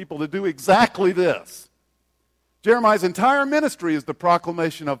on the people to do exactly this. Jeremiah's entire ministry is the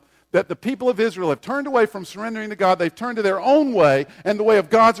proclamation of that the people of Israel have turned away from surrendering to God. They've turned to their own way, and the way of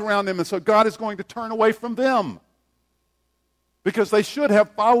God's around them, and so God is going to turn away from them. Because they should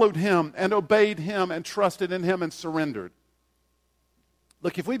have followed Him and obeyed Him and trusted in Him and surrendered.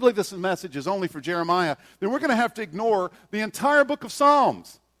 Look, if we believe this message is only for Jeremiah, then we're going to have to ignore the entire book of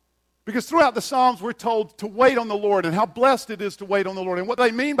Psalms. Because throughout the Psalms, we're told to wait on the Lord and how blessed it is to wait on the Lord. And what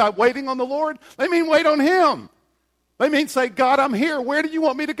they mean by waiting on the Lord, they mean wait on Him. They mean say, God, I'm here. Where do you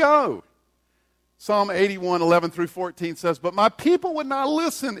want me to go? Psalm 81, 11 through 14 says, but my people would not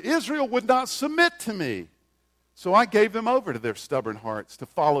listen. Israel would not submit to me. So I gave them over to their stubborn hearts to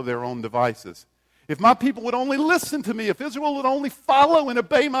follow their own devices. If my people would only listen to me, if Israel would only follow and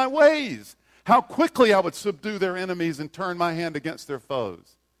obey my ways, how quickly I would subdue their enemies and turn my hand against their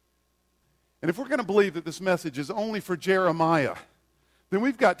foes. And if we're going to believe that this message is only for Jeremiah, then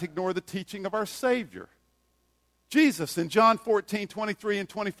we've got to ignore the teaching of our Savior. Jesus in John 14, 23 and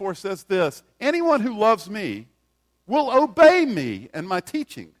 24 says this, anyone who loves me will obey me and my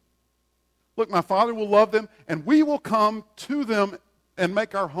teaching. Look, my Father will love them, and we will come to them and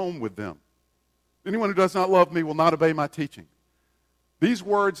make our home with them. Anyone who does not love me will not obey my teaching. These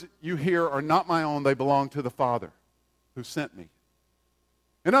words you hear are not my own. They belong to the Father who sent me.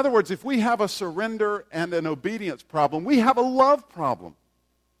 In other words, if we have a surrender and an obedience problem, we have a love problem.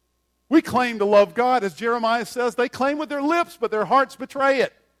 We claim to love God, as Jeremiah says. They claim with their lips, but their hearts betray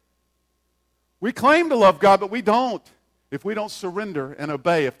it. We claim to love God, but we don't. If we don't surrender and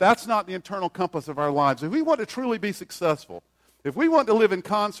obey, if that's not the internal compass of our lives, if we want to truly be successful, if we want to live in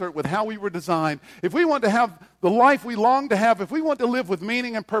concert with how we were designed, if we want to have the life we long to have, if we want to live with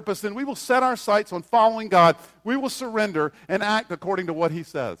meaning and purpose, then we will set our sights on following God. We will surrender and act according to what He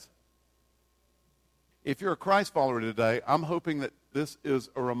says. If you're a Christ follower today, I'm hoping that this is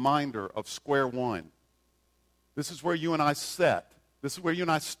a reminder of square one. This is where you and I set. This is where you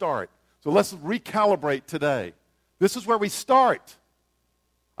and I start. So let's recalibrate today. This is where we start.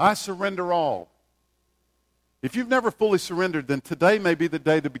 I surrender all. If you've never fully surrendered, then today may be the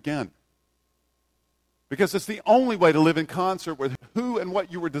day to begin. Because it's the only way to live in concert with who and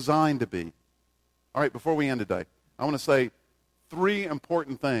what you were designed to be. All right, before we end today, I want to say 3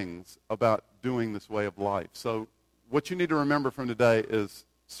 important things about doing this way of life. So what you need to remember from today is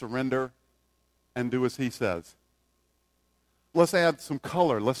surrender and do as He says. Let's add some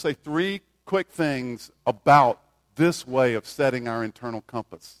color. Let's say 3 quick things about this way of setting our internal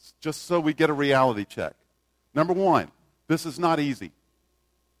compass, just so we get a reality check. Number 1, this is not easy.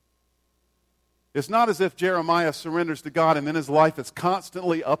 It's not as if Jeremiah surrenders to God and then his life is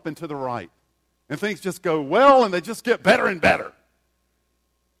constantly up and to the right. And things just go well and they just get better and better.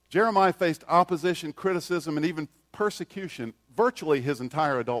 Jeremiah faced opposition, criticism, and even persecution virtually his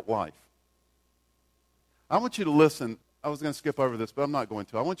entire adult life. I want you to listen. I was going to skip over this, but I'm not going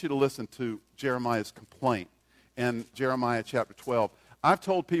to. I want you to listen to Jeremiah's complaint in Jeremiah chapter 12. I've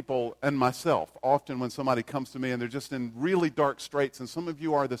told people, and myself, often when somebody comes to me and they're just in really dark straits, and some of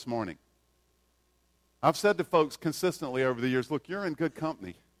you are this morning, I've said to folks consistently over the years, look, you're in good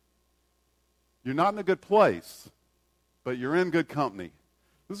company. You're not in a good place, but you're in good company.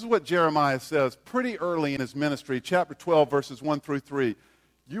 This is what Jeremiah says pretty early in his ministry, chapter 12, verses 1 through 3.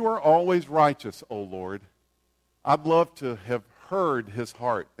 You are always righteous, O Lord. I'd love to have heard his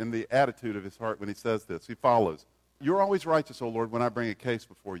heart and the attitude of his heart when he says this. He follows. You're always righteous, O Lord, when I bring a case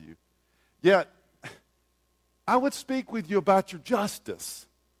before you. Yet, I would speak with you about your justice.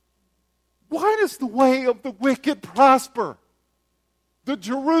 Why does the way of the wicked prosper? The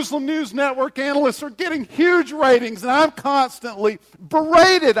Jerusalem News Network analysts are getting huge ratings, and I'm constantly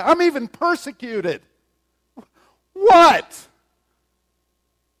berated. I'm even persecuted. What?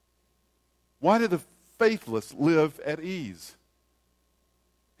 Why do the faithless live at ease?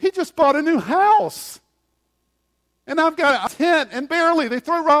 He just bought a new house. And I've got a tent, and barely they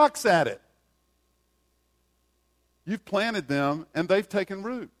throw rocks at it. You've planted them, and they've taken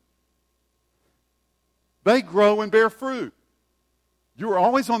root. They grow and bear fruit. You are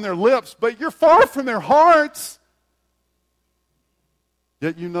always on their lips, but you're far from their hearts.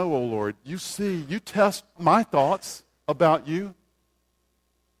 Yet you know, O Lord, you see, you test my thoughts about you.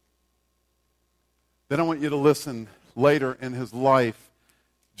 Then I want you to listen later in his life.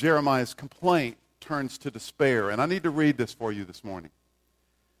 Jeremiah's complaint turns to despair. And I need to read this for you this morning.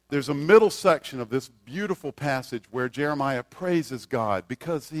 There's a middle section of this beautiful passage where Jeremiah praises God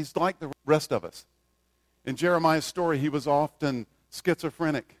because he's like the rest of us. In Jeremiah's story, he was often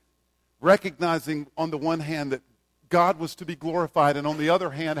schizophrenic, recognizing on the one hand that God was to be glorified, and on the other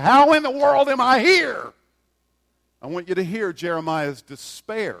hand, how in the world am I here? I want you to hear Jeremiah's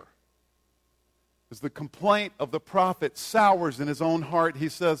despair. As the complaint of the prophet sours in his own heart, he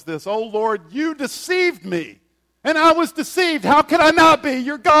says this, "O Lord, you deceived me, and I was deceived. How could I not be?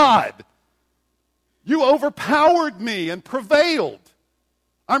 You're God. You overpowered me and prevailed.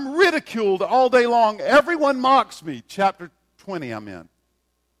 I'm ridiculed all day long. Everyone mocks me." Chapter 20 I'm in.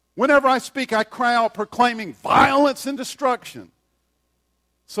 "Whenever I speak, I cry out proclaiming violence and destruction.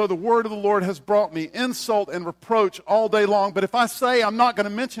 So the word of the Lord has brought me insult and reproach all day long. But if I say I'm not going to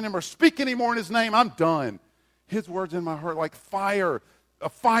mention him or speak anymore in his name, I'm done. His words in my heart like fire, a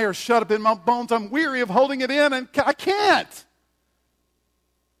fire shut up in my bones. I'm weary of holding it in, and I can't.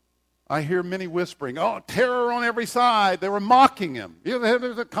 I hear many whispering, oh, terror on every side." They were mocking him.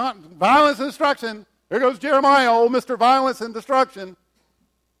 There's violence and destruction. There goes Jeremiah, old Mr. Violence and Destruction.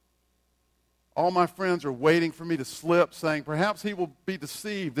 "All my friends are waiting for me to slip, saying, perhaps he will be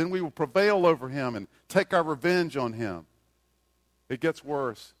deceived, then we will prevail over him and take our revenge on him." It gets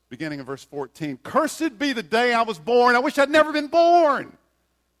worse, beginning in verse 14. "Cursed be the day I was born. I wish I'd never been born.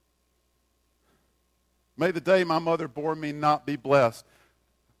 May the day my mother bore me not be blessed."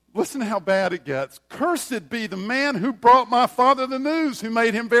 Listen to how bad it gets. "Cursed be the man who brought my father the news, who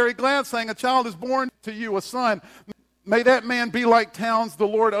made him very glad, saying, a child is born to you, a son. May that man be like towns the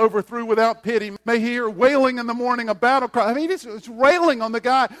Lord overthrew without pity. May he hear wailing in the morning, a battle cry. I mean, it's railing on the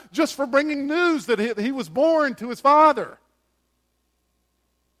guy just for bringing news that he was born to his father.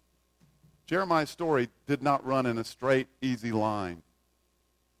 Jeremiah's story did not run in a straight, easy line.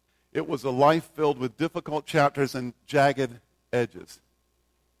 It was a life filled with difficult chapters and jagged edges.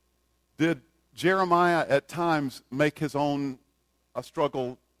 Did Jeremiah at times make his own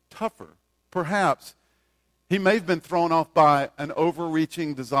struggle tougher? Perhaps. He may have been thrown off by an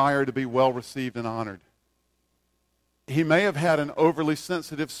overreaching desire to be well received and honored. He may have had an overly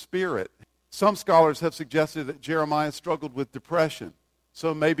sensitive spirit. Some scholars have suggested that Jeremiah struggled with depression,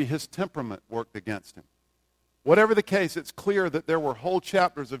 so maybe his temperament worked against him. Whatever the case, it's clear that there were whole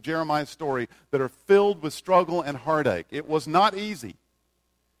chapters of Jeremiah's story that are filled with struggle and heartache. It was not easy,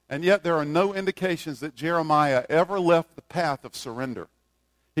 and yet there are no indications that Jeremiah ever left the path of surrender.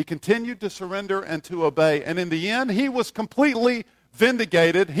 He continued to surrender and to obey. And in the end, he was completely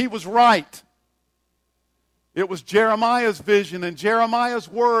vindicated. He was right. It was Jeremiah's vision and Jeremiah's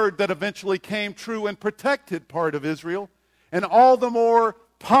word that eventually came true and protected part of Israel. And all the more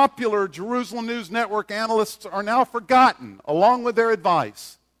popular Jerusalem News Network analysts are now forgotten, along with their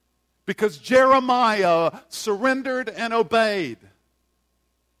advice, because Jeremiah surrendered and obeyed.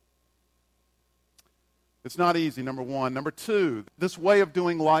 It's not easy, number one. Number two, this way of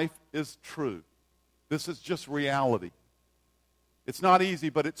doing life is true. This is just reality. It's not easy,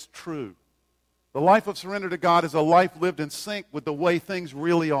 but it's true. The life of surrender to God is a life lived in sync with the way things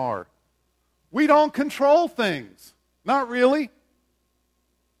really are. We don't control things. Not really.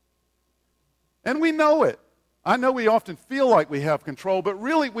 And we know it. I know we often feel like we have control, but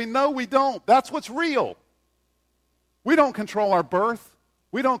really we know we don't. That's what's real. We don't control our birth.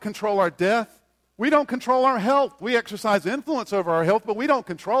 We don't control our death. We don't control our health. We exercise influence over our health, but we don't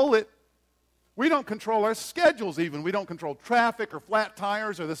control it. We don't control our schedules even. We don't control traffic or flat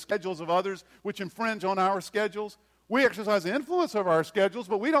tires or the schedules of others which infringe on our schedules. We exercise influence over our schedules,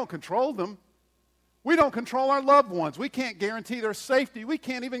 but we don't control them. We don't control our loved ones. We can't guarantee their safety. We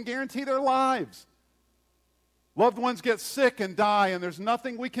can't even guarantee their lives. Loved ones get sick and die, and there's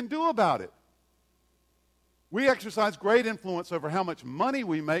nothing we can do about it. We exercise great influence over how much money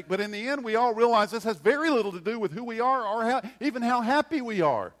we make, but in the end, we all realize this has very little to do with who we are or even how happy we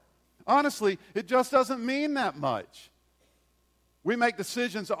are. Honestly, it just doesn't mean that much. We make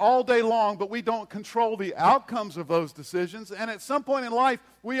decisions all day long, but we don't control the outcomes of those decisions. And at some point in life,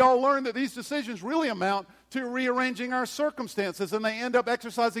 we all learn that these decisions really amount to rearranging our circumstances, and they end up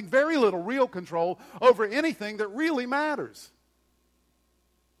exercising very little real control over anything that really matters.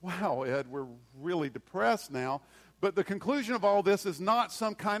 Wow, Ed, we're really depressed now. But the conclusion of all this is not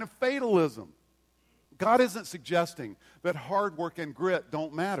some kind of fatalism. God isn't suggesting that hard work and grit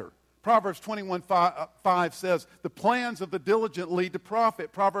don't matter. Proverbs 21:5 says, the plans of the diligent lead to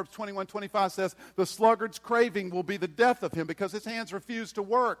profit. Proverbs 21:25 says, the sluggard's craving will be the death of him because his hands refuse to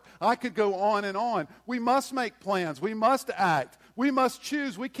work. I could go on and on. We must make plans. We must act. We must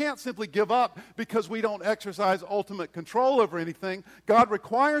choose. We can't simply give up because we don't exercise ultimate control over anything. God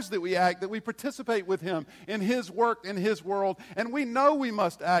requires that we act, that we participate with him in his work, in his world, and we know we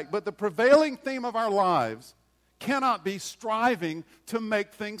must act. But the prevailing theme of our lives cannot be striving to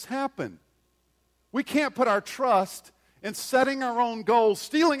make things happen. We can't put our trust in setting our own goals,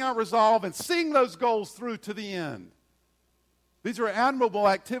 stealing our resolve, and seeing those goals through to the end. These are admirable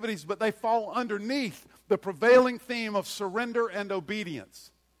activities, but they fall underneath the prevailing theme of surrender and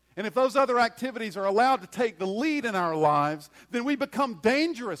obedience. And if those other activities are allowed to take the lead in our lives, then we become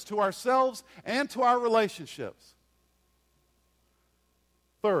dangerous to ourselves and to our relationships.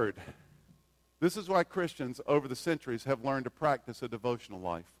 Third, this is why Christians over the centuries have learned to practice a devotional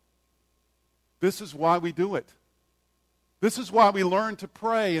life. This is why we do it. This is why we learn to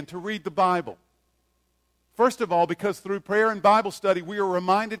pray and to read the Bible. First of all, because through prayer and Bible study, we are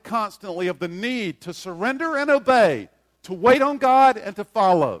reminded constantly of the need to surrender and obey, to wait on God and to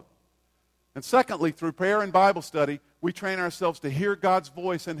follow. And secondly, through prayer and Bible study, we train ourselves to hear God's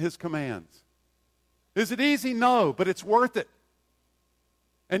voice and his commands. Is it easy? No, but it's worth it.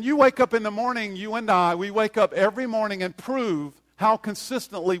 And you wake up in the morning, you and I, we wake up every morning and prove how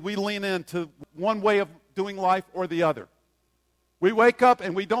consistently we lean into one way of doing life or the other. We wake up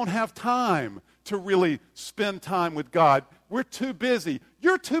and we don't have time to really spend time with God. We're too busy.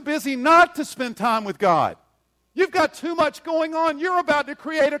 You're too busy not to spend time with God. You've got too much going on. You're about to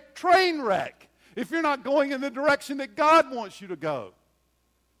create a train wreck if you're not going in the direction that God wants you to go.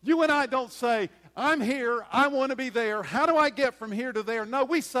 You and I don't say, I'm here, I want to be there. How do I get from here to there? No,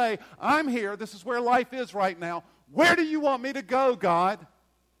 we say, I'm here. This is where life is right now. Where do you want me to go, God?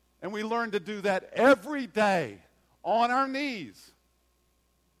 And we learn to do that every day, on our knees.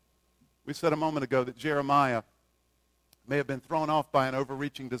 We said a moment ago that Jeremiah may have been thrown off by an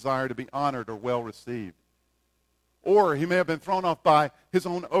overreaching desire to be honored or well received. Or he may have been thrown off by his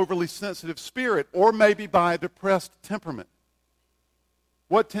own overly sensitive spirit, or maybe by a depressed temperament.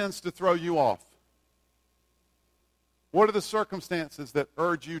 What tends to throw you off? What are the circumstances that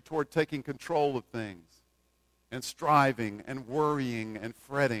urge you toward taking control of things and striving and worrying and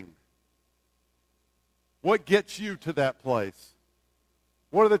fretting? What gets you to that place?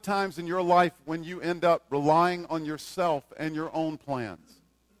 What are the times in your life when you end up relying on yourself and your own plans?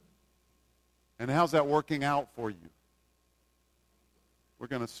 And how's that working out for you? We're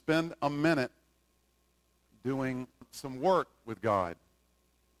going to spend a minute doing some work with God,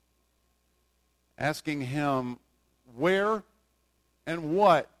 asking Him where and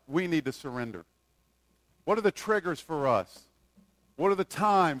what we need to surrender. What are the triggers for us? What are the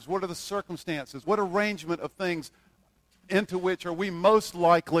times? What are the circumstances? What arrangement of things into which are we most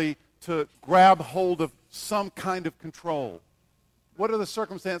likely to grab hold of some kind of control? What are the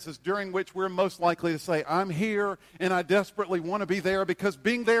circumstances during which we're most likely to say, I'm here and I desperately want to be there because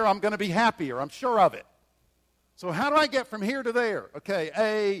being there I'm going to be happier. I'm sure of it. So how do I get from here to there? Okay,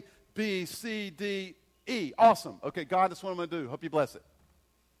 A, B, C, D, E. Awesome. Okay, God, that's what I'm going to do. Hope you bless it.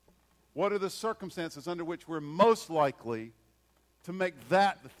 What are the circumstances under which we're most likely to make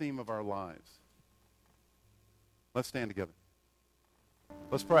that the theme of our lives? Let's stand together.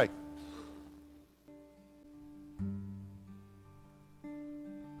 Let's pray.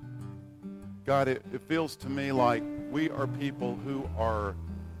 God, it feels to me like we are people who are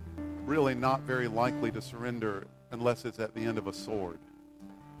really not very likely to surrender unless it's at the end of a sword.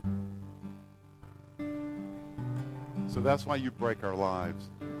 So that's why you break our lives,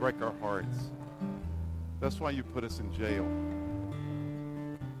 break our hearts. That's why you put us in jail.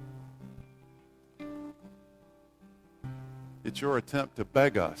 It's your attempt to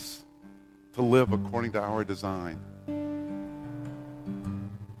beg us to live according to our design.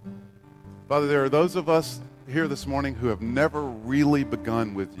 Father, there are those of us here this morning who have never really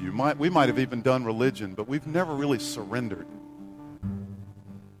begun with you. We might have even done religion, but we've never really surrendered.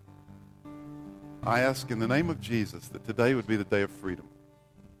 I ask in the name of Jesus that today would be the day of freedom.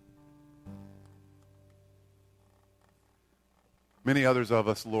 Many others of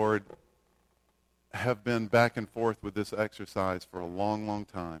us, Lord, have been back and forth with this exercise for a long, long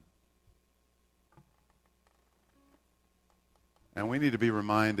time. And we need to be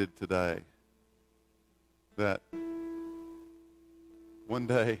reminded today that one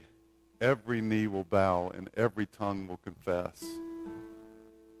day every knee will bow and every tongue will confess.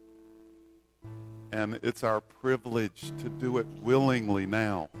 And it's our privilege to do it willingly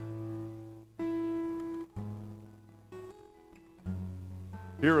now.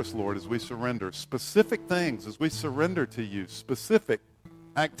 Hear us, Lord, as we surrender. Specific things as we surrender to you. Specific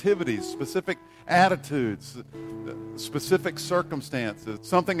activities, specific attitudes, specific circumstances.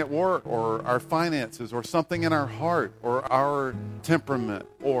 Something at work or our finances or something in our heart or our temperament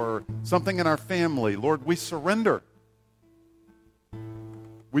or something in our family. Lord, we surrender.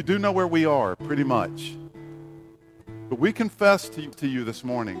 We do know where we are, pretty much. But we confess to you this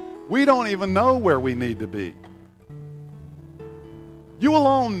morning, we don't even know where we need to be. You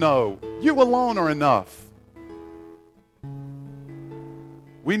alone know. You alone are enough.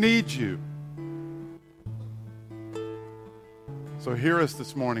 We need you. So hear us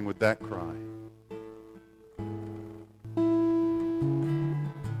this morning with that cry.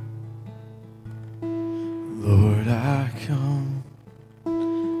 Lord, I come,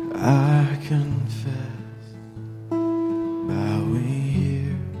 I confess, bowing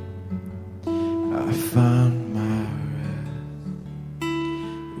here, I find my rest.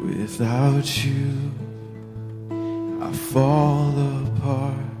 Without you, I fall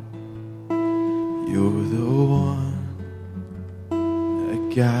apart. You're the one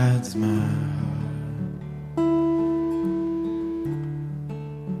that guides my heart.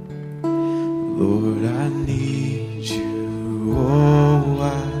 Lord, I need you. Oh, I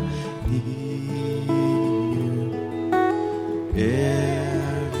need you.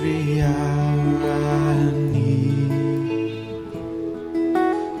 Every hour I need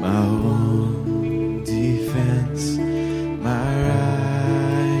my own defense, my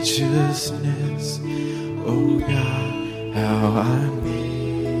righteousness. Oh God, how I need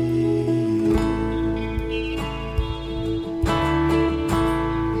you.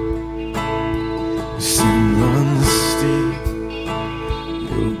 Sin unsteady,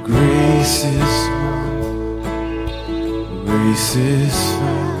 your grace is more. Grace is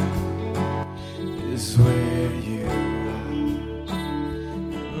found is where you are.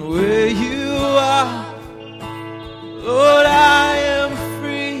 And where you are,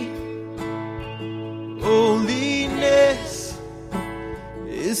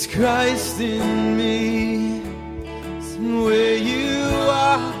 Christ in me. And where you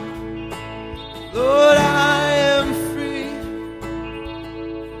are, Lord, I am free.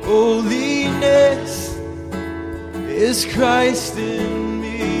 Holiness is Christ in me.